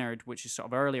Lynyrd Skynyrd, which is sort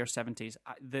of earlier 70s.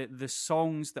 The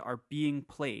songs that are being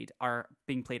played at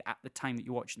the time that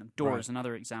you're watching them. Doors,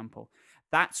 another example.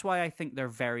 That's why I think they're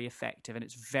very effective, and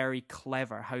it's very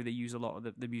clever how they use a lot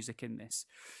of the music in this.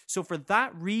 So for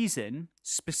that reason,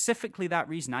 specifically that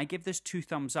reason, I give this 2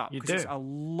 thumbs up, because it's a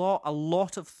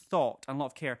lot of thought and a lot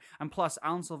of care. And plus,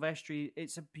 Alan Silvestri,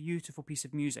 it's a beautiful piece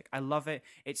of music. I love it.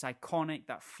 It's iconic.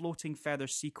 That floating feather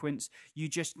sequence, you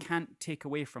just can't take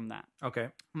away from that. Okay.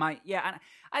 And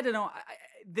I don't know.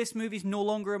 This movie's no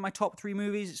longer in my top 3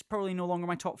 movies. It's probably no longer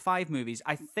my top 5 movies.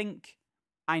 I think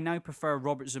I now prefer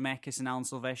Robert Zemeckis and Alan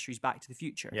Silvestri's Back to the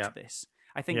Future to this.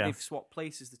 I think they've swapped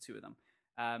places, the two of them.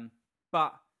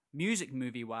 But music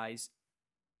movie-wise,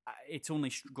 it's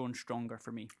only grown stronger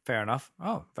for me. Fair enough.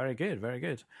 Oh, very good, very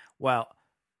good. Well,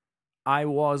 I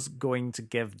was going to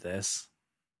give this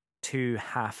 2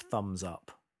 half thumbs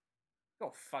up.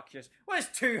 Oh, fuck yours. What is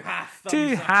 2 half thumbs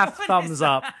 2 up? half What thumbs is that?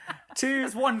 up. 2.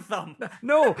 That's 1 thumb.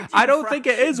 No, I don't think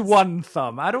it is fractions. 1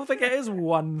 thumb. I don't think it is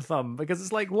 1 thumb because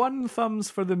it's like 1 thumbs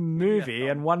for the movie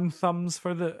and 1 thumbs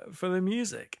for the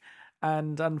music.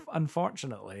 And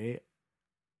unfortunately,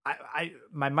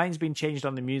 my mind's been changed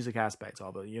on the music aspect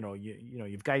of it.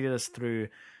 You've guided us through,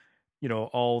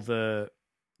 all the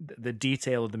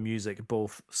detail of the music,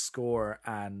 both score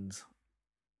and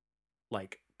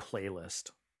like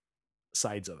playlist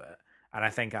sides of it. And I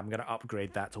think I'm gonna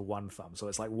upgrade that to 1 thumb, so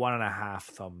it's like 1.5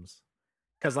 thumbs,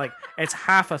 because like it's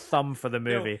half a thumb for the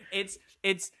movie. No,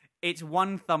 it's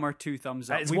 1 thumb or 2 thumbs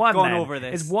up. It's We've one, gone then. over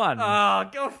this. It's 1. Oh,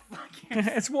 go fuck it.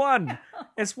 It's 1.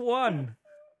 It's 1.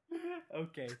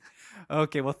 Okay.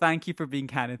 Well, thank you for being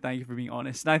candid. Thank you for being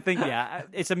honest. And I think,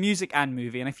 it's a music and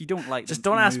movie. And if you don't like, just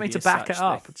don't ask me to back it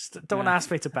up. Just don't ask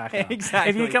me to back it up. Exactly.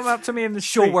 If you come up to me in the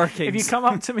Show street, workings. if you come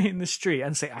up to me in the street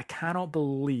and say, "I cannot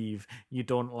believe you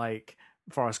don't like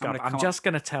Forrest Gump," I'm just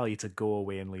going to tell you to go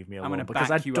away and leave me alone, gonna because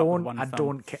back you up with 1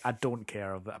 thumb. I don't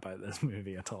care about this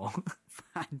movie at all.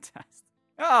 Fantastic.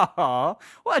 Oh,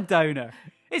 what a downer.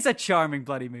 It's a charming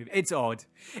bloody movie. It's odd.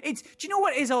 Do you know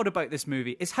what is odd about this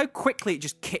movie? It's how quickly it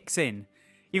just kicks in.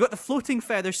 You got the floating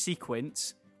feather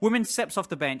sequence. Woman steps off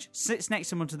the bench, sits next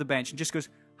to him onto the bench, and just goes,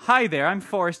 "Hi there, I'm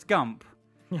Forrest Gump."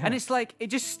 Yeah. And it's like, it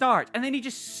just starts. And then he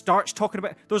just starts talking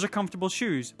about, those are comfortable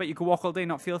shoes, but you could walk all day and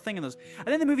not feel a thing in those. And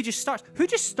then the movie just starts. Who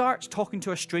just starts talking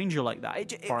to a stranger like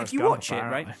that? If you Gump, watch it,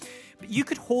 right? But you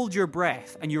could hold your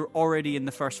breath and you're already in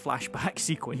the first flashback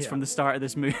sequence from the start of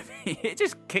this movie. It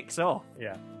just kicks off.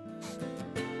 Yeah.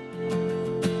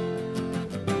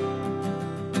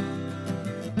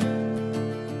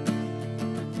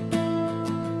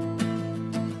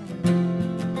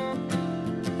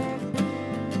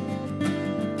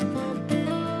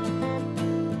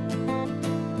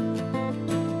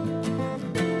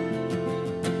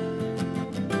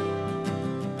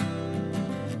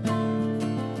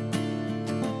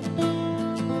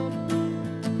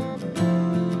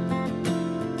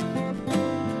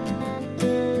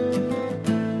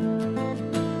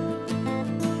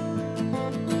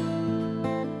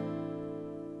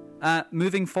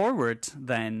 Moving forward,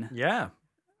 then. Yeah.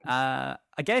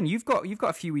 Again, you've got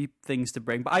a few wee things to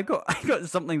bring, but I've got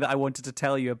something that I wanted to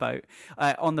tell you about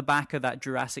on the back of that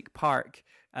Jurassic Park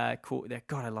quote there.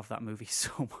 God, I love that movie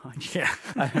so much. Yeah.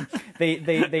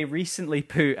 They recently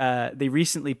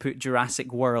put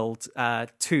Jurassic World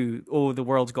 2. Oh, the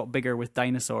world's got bigger with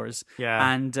dinosaurs.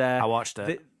 Yeah. And I watched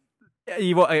it.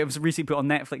 It was recently put on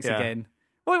Netflix again.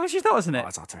 What's your thoughts on it? Oh,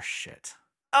 it's utter shit.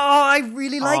 Oh, I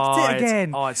really liked it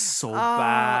again. It's so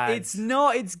bad. It's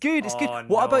not. It's good. It's good. Oh,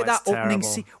 What no, about that it's opening?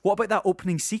 terrible. What about that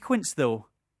opening sequence though?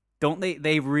 Don't they?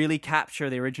 They really capture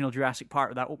the original Jurassic Park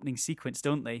with that opening sequence,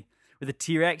 don't they? With the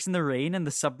T-Rex in the rain and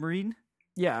the submarine.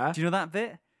 Yeah. Do you know that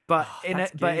bit? But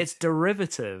but it's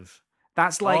derivative.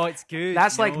 That's like it's good.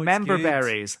 That's like it's member good.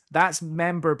 berries. That's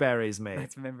member berries, mate.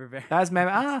 That's member berries. That's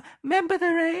remember the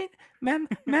rain,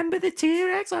 remember the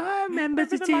T-Rex, remember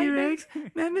the T-Rex,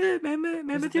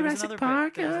 remember Jurassic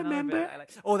Park, remember.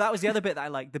 Oh, that was the other bit that I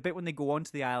liked. The bit when they go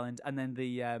onto the island and then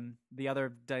the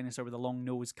other dinosaur with the long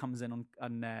nose comes in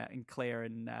on Claire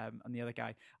and the other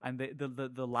guy, and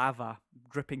the lava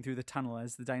dripping through the tunnel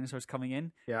as the dinosaur's coming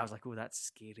in. Yeah, I was like, oh, that's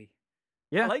scary.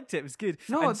 Yeah, I liked it. It was good.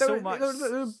 No,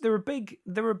 there were big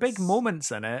Oh,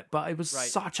 moments in it, but it was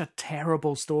such a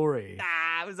terrible story.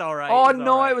 It was all right. Oh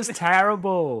no, it was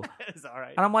terrible. It was all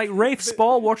right. And I'm like, Rafe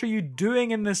Spall, what are you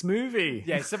doing in this movie?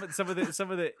 Yeah, some of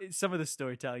the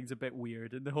storytelling's a bit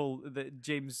weird, and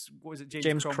James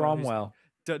Cromwell.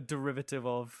 Derivative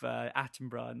of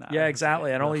Attenborough and that. Yeah,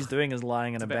 exactly. And all he's doing is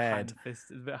lying in a bed.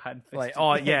 It's a bit hand-fisted. Like,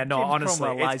 oh yeah, no, James honestly,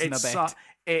 Cromwell lies in a bed.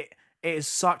 It is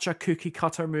such a cookie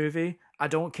cutter movie. I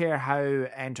don't care how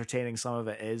entertaining some of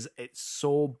it is. It's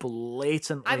so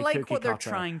blatantly I like cookie what they're cutter.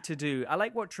 trying to do. I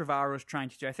like what Trevorrow's trying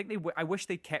to do. I think I wish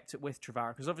they kept it with Trevorrow,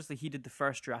 because obviously he did the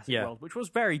first Jurassic World, which was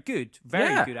very good.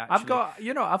 Very good, actually.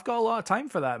 I've got a lot of time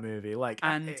for that movie. Like,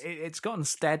 and it's gotten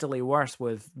steadily worse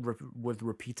with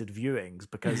repeated viewings,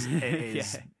 because it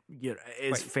is it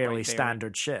is fairly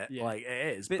standard shit. Yeah. Like,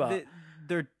 it is, but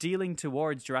they're dealing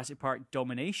towards Jurassic Park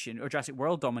domination, or Jurassic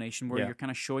World domination, where you're kind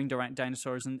of showing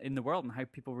dinosaurs in the world and how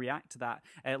people react to that.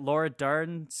 Laura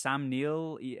Dern, Sam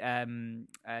Neill,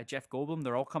 Jeff Goldblum,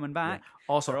 they're all coming back.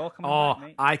 Yeah. Also, they're all coming back,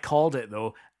 mate. I called it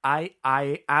though. I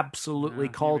absolutely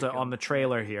called it on the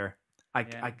trailer here.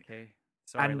 Okay.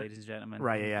 Sorry, ladies and gentlemen.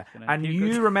 Right, yeah. Gonna And keep you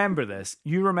going. remember this.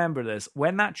 You remember this.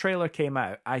 When that trailer came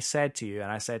out, I said to you,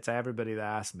 and I said to everybody that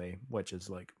asked me, which is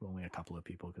like only a couple of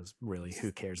people, because really,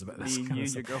 who cares about this? Me, kind you, of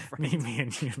and your stuff? girlfriend. Me,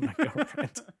 and you, and my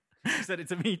girlfriend. You said it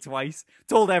to me twice.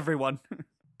 Told everyone.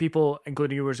 People,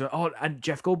 including you, were saying, "Oh, and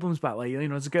Jeff Goldblum's back. Like, you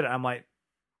know, it's good." I'm like,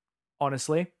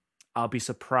 honestly, I'll be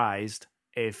surprised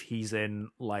if he's in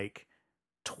like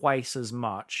twice as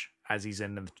much as he's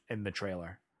in the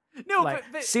trailer. No, Like,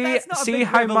 but see that's not a big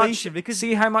how much revelation because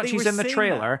see how much they he's were in the saying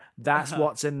trailer. that. That's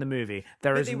what's in the movie.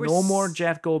 There But is they were no more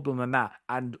Jeff Goldblum than that.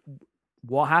 And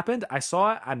what happened? I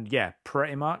saw it, and yeah,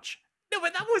 pretty much. No,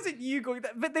 but that wasn't you going.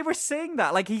 But they were saying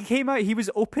that. Like, he came out, he was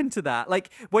open to that. Like,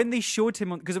 when they showed him,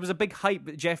 because it was a big hype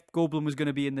that Jeff Goldblum was going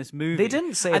to be in this movie. They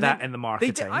didn't say And that then in the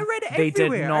marketing. I read it They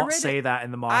everywhere. did I not read say it. that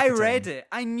in the I marketing. read it.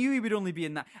 I knew he would only be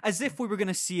in that. As if we were going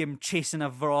to see him chasing a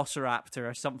velociraptor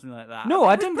or something like that. No,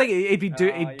 I didn't think he'd do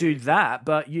yeah. that,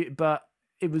 but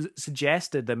it was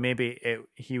suggested that maybe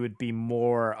he would be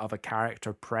more of a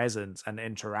character presence and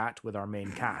interact with our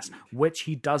main cast, which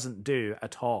he doesn't do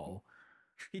at all.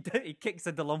 He kicks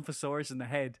a Dilophosaurus in the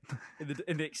head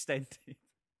in the extended,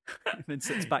 and then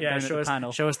sits back down at the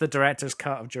panel. Show us the director's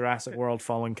cut of Jurassic World: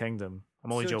 Fallen Kingdom.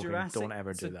 I'm only joking. Don't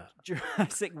ever do that.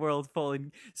 Jurassic World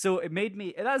Fallen. So it made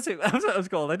me. That's what it was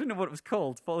called. I didn't know what it was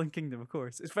called. Fallen Kingdom, of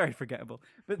course. It's very forgettable.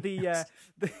 But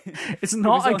it's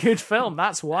not a good film.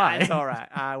 That's why. It's all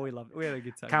right. We love it. We had a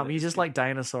good time. Cam, you just like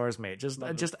dinosaurs, mate. Just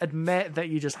admit that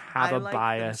you just have a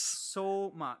bias.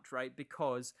 So much, right?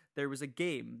 Because there was a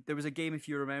game. There was a game, if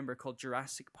you remember, called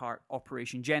Jurassic Park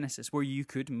Operation Genesis, where you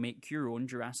could make your own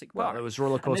Jurassic Park. Well, it was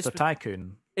Roller Coaster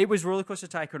Tycoon. It was Roller Coaster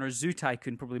Tycoon, or Zoo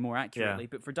Tycoon, probably more accurately,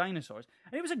 but for dinosaurs.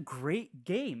 And it was a great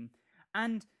game.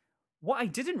 And what I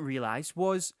didn't realize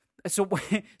was, so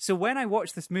when I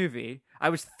watched this movie, I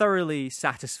was thoroughly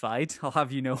satisfied, I'll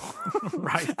have you know.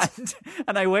 Right.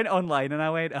 And I went online and I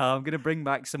went, I'm going to bring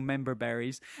back some member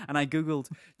berries. And I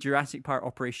Googled Jurassic Park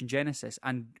Operation Genesis.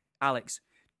 And Alex,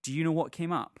 do you know what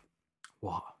came up?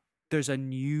 What? There's a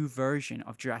new version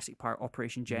of Jurassic Park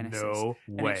Operation Genesis. No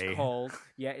way.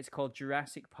 It's called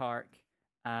Jurassic Park.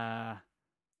 I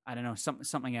don't know,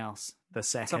 something else. The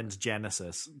second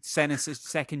Genesis.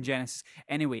 Second Genesis.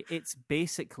 Anyway, it's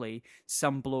basically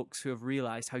some blokes who have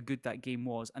realized how good that game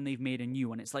was, and they've made a new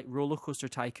one. It's like Roller Coaster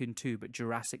Tycoon 2, but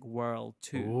Jurassic World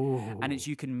 2. Ooh. And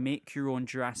you can make your own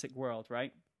Jurassic World,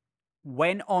 right?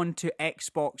 Went on to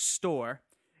Xbox Store.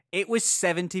 It was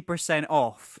 70%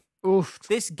 off. Oof.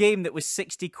 This game that was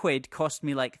 60 quid cost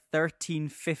me like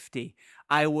 $13.50.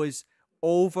 I was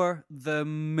over the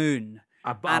moon.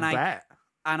 I bet.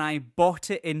 And I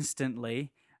bought it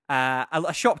instantly.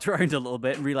 I shopped around a little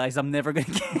bit and realized I'm never going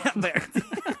to get there.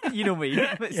 You know me,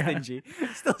 a bit stingy.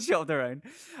 Still shopped around.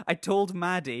 I told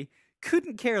Maddie,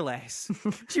 couldn't care less.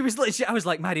 She was like, I was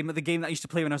like, Maddie, the game that I used to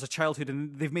play when I was a childhood,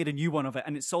 and they've made a new one of it,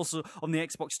 and it's also on the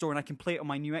Xbox Store, and I can play it on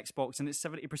my new Xbox, and it's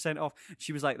 70% off.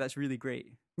 She was like, that's really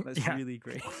great. That's really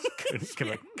great. Couldn't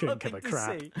give a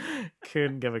crap.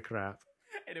 Couldn't give a crap.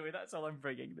 Anyway, that's all I'm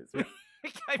bringing this week.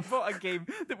 I bought a game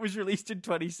that was released in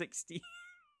 2016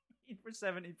 for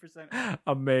 70%.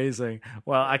 Amazing.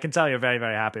 Well, I can tell you're very,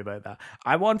 very happy about that.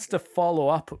 I wanted to follow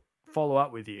up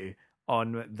with you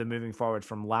on the moving forward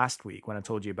from last week when I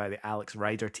told you about the Alex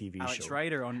Rider TV show. Alex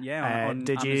Rider on did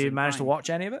you Amazon manage to Prime. watch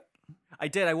any of it? I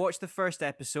did. I watched the first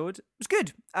episode. It was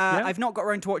good. I've not got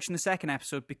around to watching the second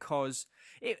episode because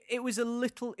it was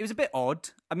a bit odd.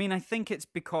 I mean, I think it's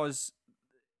because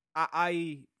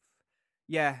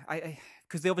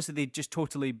because they just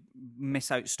totally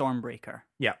miss out Stormbreaker.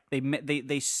 Yeah,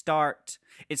 they start.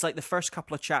 It's like the first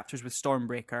couple of chapters with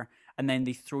Stormbreaker, and then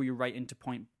they throw you right into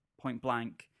Point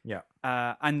Blank. Yeah,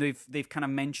 and they've kind of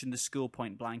mentioned the school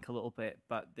Point Blank a little bit,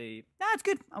 but it's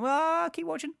good. I'll keep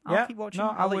watching. I'll keep watching.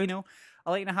 I'll let you know.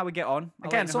 I'll let you know how we get on.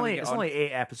 Again, it's only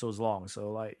 8 episodes long,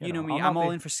 so like you know me. I'm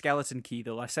all in for Skeleton Key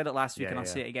though. I said it last week, and I'll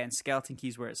say it again. Skeleton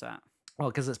Key's where it's at. Well,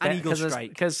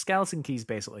 because Skeleton Key's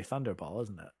basically Thunderball,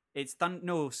 isn't it? It's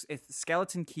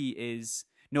Skeleton Key is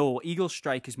Eagle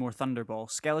Strike is more Thunderball.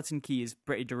 Skeleton Key is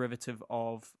pretty derivative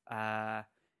of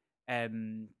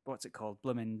what's it called?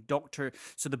 Bloomin' Doctor.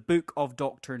 So the book of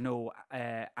Doctor No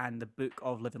and the book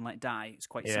of Live and Let Die is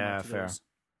quite similar to those.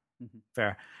 Mm-hmm.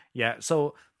 Fair. Yeah.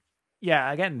 So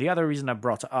again, the other reason I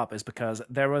brought it up is because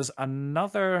there was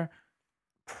another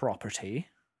property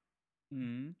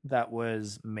that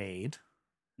was made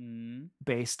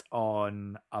based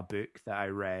on a book that I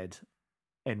read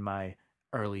in my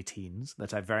early teens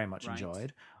that I very much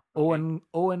enjoyed. Okay.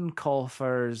 Owen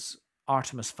Colfer's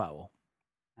Artemis Fowl.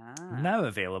 Now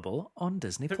available on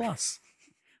Disney Plus.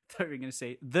 thought you were going to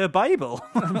say the Bible.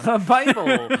 The Bible.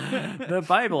 The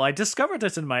Bible. I discovered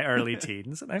it in my early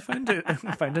teens, and I found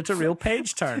it a real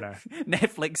page turner.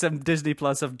 Netflix and Disney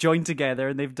Plus have joined together,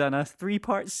 and they've done a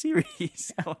 3-part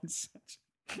series on such.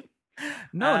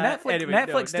 No,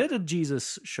 Netflix did a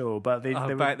Jesus show, but they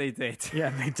did. Yeah,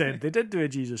 they did. They did do a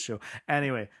Jesus show.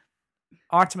 Anyway,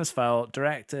 Artemis Fowl,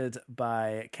 directed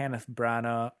by Kenneth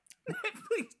Branagh.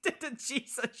 Netflix did a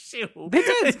Jesus show. They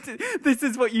did. This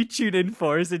is what you tune in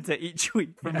for, isn't it? Each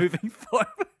week for moving forward.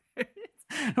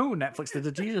 Oh, Netflix did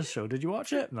a Jesus show. Did you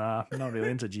watch it? Nah, I'm not really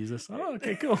into Jesus. Oh,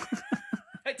 okay, cool.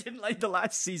 I didn't like the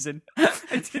last season.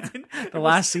 The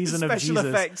last season of special Jesus.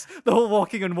 effects, the whole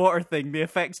walking on water thing, the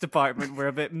effects department were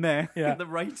a bit meh. Yeah. The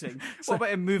writing. What about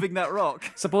him moving that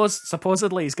rock?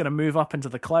 Supposedly he's going to move up into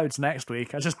the clouds next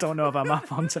week. I just don't know if I'm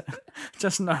up onto it.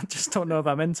 Just don't know if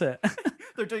I'm into it.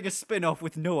 They're doing a spin-off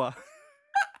with Noah.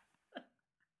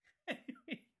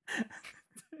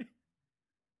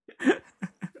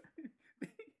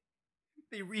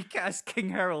 They recast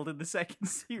King Harold in the second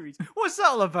series. What's that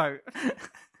all about?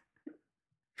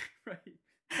 Right.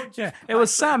 Yeah, it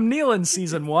was Sam Neill in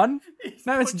season 1.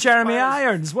 Now it's Jeremy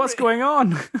Irons. What's going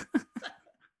on?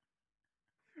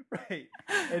 Right.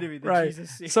 Anyway, the Right.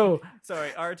 Jesus series.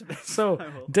 Sorry, Artemis. So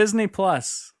Disney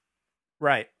Plus.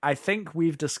 Right. I think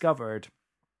we've discovered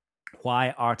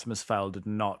why Artemis Fowl did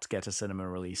not get a cinema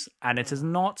release, and it is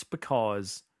not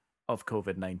because of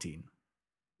COVID-19.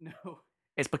 No.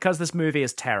 It's because this movie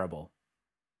is terrible.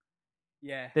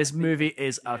 Yeah. This movie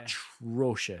is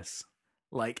atrocious.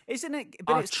 Like, isn't it?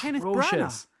 But it's Kenneth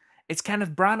Branagh. It's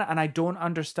Kenneth Branagh, and I don't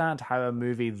understand how a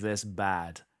movie this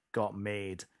bad got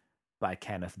made by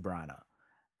Kenneth Branagh.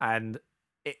 And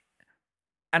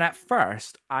at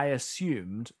first, I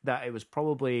assumed that it was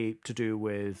probably to do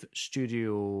with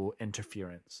studio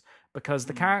interference, because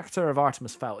the character of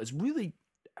Artemis Fowl is really,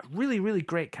 really, really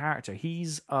great character.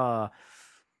 He's a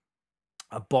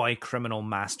boy criminal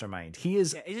mastermind. He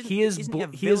is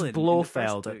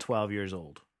Blofeld at 12 years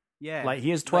old. Yeah. Like,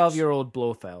 he is 12-year-old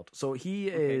Blofeld. So he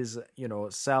is,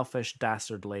 selfish,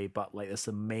 dastardly, but like this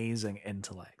amazing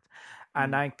intellect.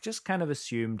 And I just kind of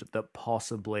assumed that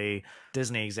possibly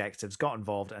Disney executives got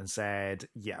involved and said,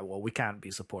 yeah, well, we can't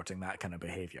be supporting that kind of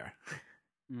behavior.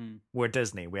 We're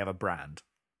Disney. We have a brand.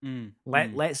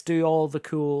 Let's do all the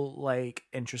cool, like,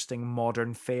 interesting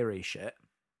modern fairy shit.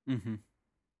 Mm-hmm.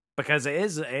 Because it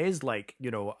is like,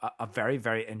 a very,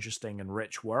 very interesting and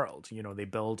rich world. They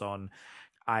build on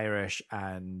Irish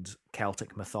and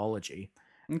Celtic mythology.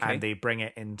 Okay. And they bring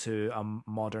it into a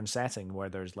modern setting where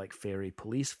there's like fairy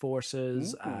police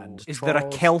forces and Is trolls. there a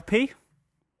Kelpie?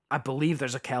 I believe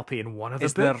there's a Kelpie in one of the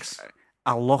books. Is there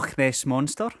a Loch Ness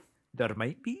monster? There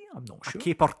might be. I'm not sure. A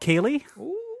Capercaillie?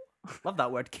 Ooh. Love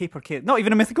that word, Capercaillie. Not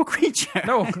even a mythical creature.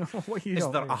 No. Is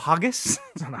there a haggis?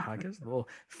 It's not a haggis. A little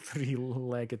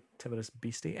 3-legged timorous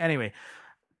beastie. Anyway.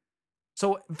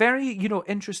 So very,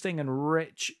 interesting and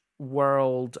rich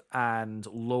world and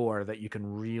lore that you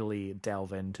can really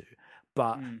delve into,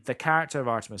 but the character of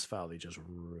Artemis Fowl they just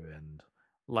ruined.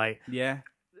 Like,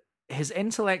 his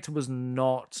intellect was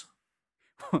not.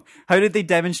 How did they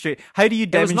demonstrate? How do you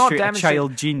demonstrate a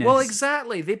child genius? Well,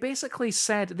 exactly. They basically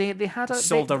said they had a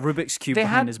Rubik's cube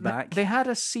behind his back. They had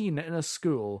a scene in a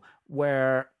school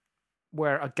where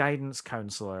a guidance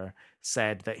counselor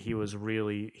said that he was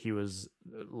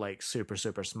like super,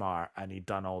 super smart and he'd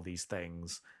done all these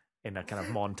things in a kind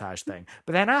of montage thing.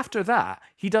 But then after that,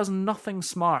 he does nothing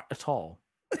smart at all.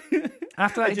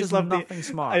 After that, he does nothing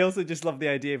smart. I also just love the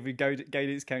idea of a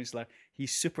guidance counsellor.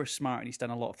 He's super smart and he's done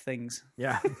a lot of things.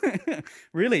 Yeah.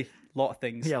 Really? A lot of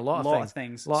things. Yeah, a lot of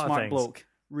things. Smart bloke.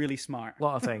 Really smart. A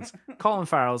lot of things. Colin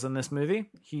Farrell's in this movie.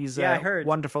 He's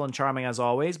wonderful and charming as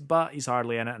always, but he's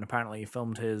hardly in it. And apparently he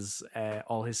filmed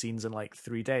all his scenes in like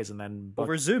 3 days and then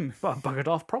over Zoom. Buggered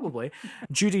off probably.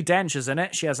 Judi Dench is in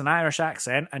it. She has an Irish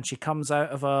accent and she comes out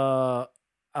of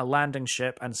a landing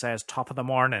ship and says "top of the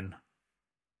morning."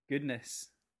 Goodness.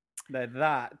 Now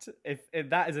that if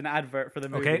that is an advert for the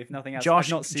movie, if nothing else, Josh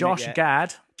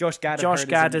Gad. Josh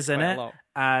Gad is in it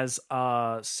as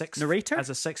a 6 narrator, as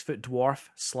a 6-foot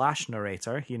dwarf /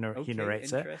 narrator. He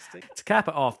narrates it. To cap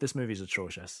it off, this movie's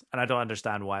atrocious, and I don't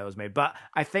understand why it was made. But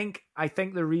I think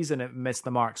the reason it missed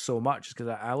the mark so much is because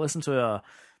I listened to a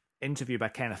interview by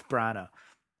Kenneth Branagh,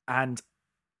 and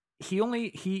he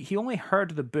only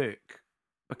heard the book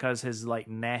because his like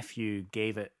nephew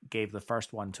gave the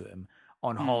first one to him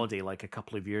on holiday like a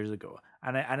couple of years ago,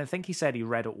 and I think he said he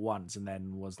read it once and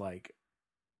then was like,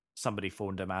 somebody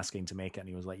phoned him asking to make it, and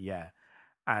he was like, yeah.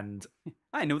 And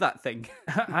I know that thing.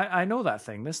 I know that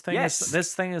thing. This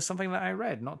thing is something that I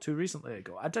read not too recently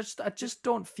ago. I just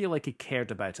don't feel like he cared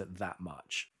about it that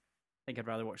much. think I'd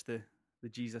rather watch the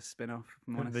Jesus spin-off. If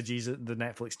I'm honest. The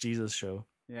Netflix Jesus show.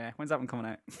 Yeah, when's that one coming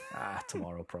out?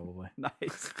 Tomorrow probably.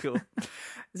 Nice, cool.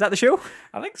 Is that the show?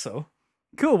 I think so.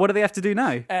 Cool. What do they have to do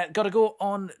now? Got to go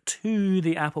on to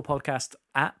the Apple Podcast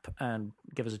app and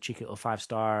give us a cheeky little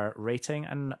 5-star rating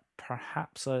and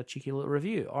perhaps a cheeky little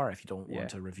review. Or if you don't want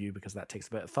to review because that takes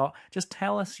a bit of thought, just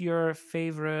tell us your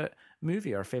favorite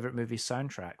movie or favorite movie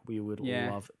soundtrack. We would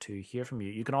love to hear from you.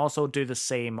 You can also do the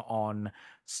same on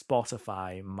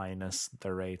Spotify, minus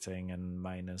the rating and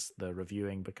minus the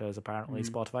reviewing, because apparently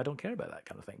Spotify don't care about that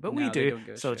kind of thing. But we do,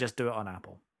 so just do it on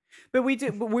Apple. But we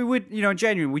do. But we would,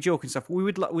 genuinely, we joke and stuff.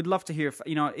 We'd love to hear.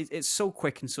 It's so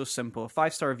quick and so simple. A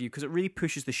 5-star review, because it really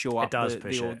pushes the show up. It does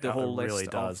push it. The whole really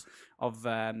list does. Of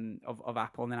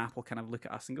Apple, and then Apple kind of look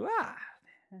at us and go,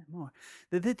 more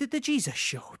the Jesus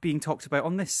show being talked about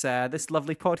on this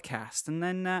lovely podcast, and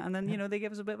then they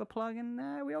give us a bit of a plug,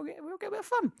 and we all get a bit of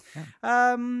fun.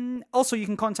 Yeah. Also, you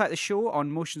can contact the show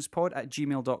on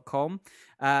motionspod@gmail.com.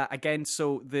 Again,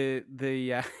 so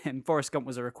the Forrest Gump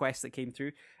was a request that came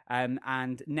through.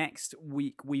 And next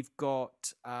week we've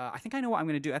got. I think I know what I'm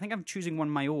going to do. I think I'm choosing one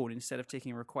of my own instead of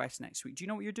taking a request next week. Do you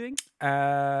know what you're doing?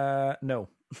 No.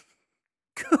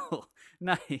 Cool.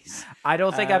 Nice. I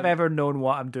don't think I've ever known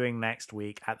what I'm doing next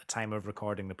week at the time of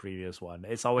recording the previous one.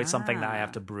 It's always something that I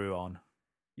have to brew on.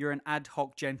 You're an ad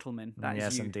hoc gentleman. That is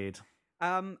yes, you. Indeed.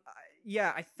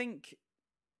 Yeah, I think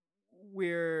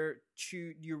we're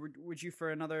due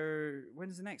for another.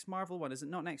 When's the next Marvel one? Is it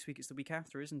not next week? It's the week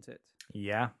after, isn't it?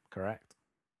 Yeah, correct.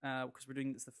 Because we're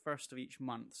doing this the first of each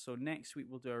month. So next week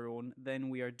we'll do our own. Then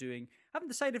we are doing. I haven't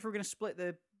decided if we're going to split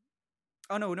the.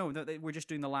 Oh no, we're just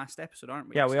doing the last episode, aren't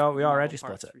we? Yeah, we already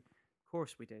split it. Of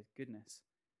course we did. Goodness,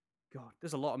 God,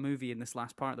 there's a lot of movie in this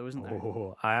last part, though, isn't there?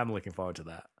 Oh, I am looking forward to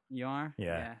that. You are?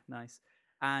 Yeah, nice.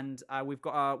 And we've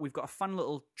got a fun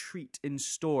little treat in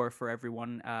store for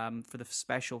everyone for the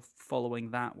special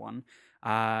following that one.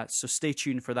 So stay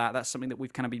tuned for that. That's something that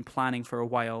we've kind of been planning for a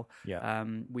while. Yeah.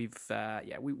 We've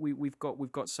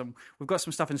got some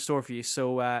stuff in store for you.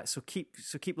 So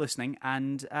keep listening,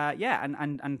 and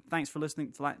and thanks for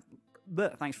listening to that.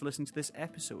 But thanks for listening to this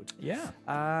episode. Yeah.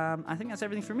 I think that's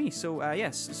everything for me. So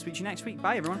yes, speak to you next week.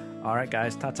 Bye, everyone. All right,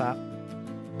 guys. Ta-ta.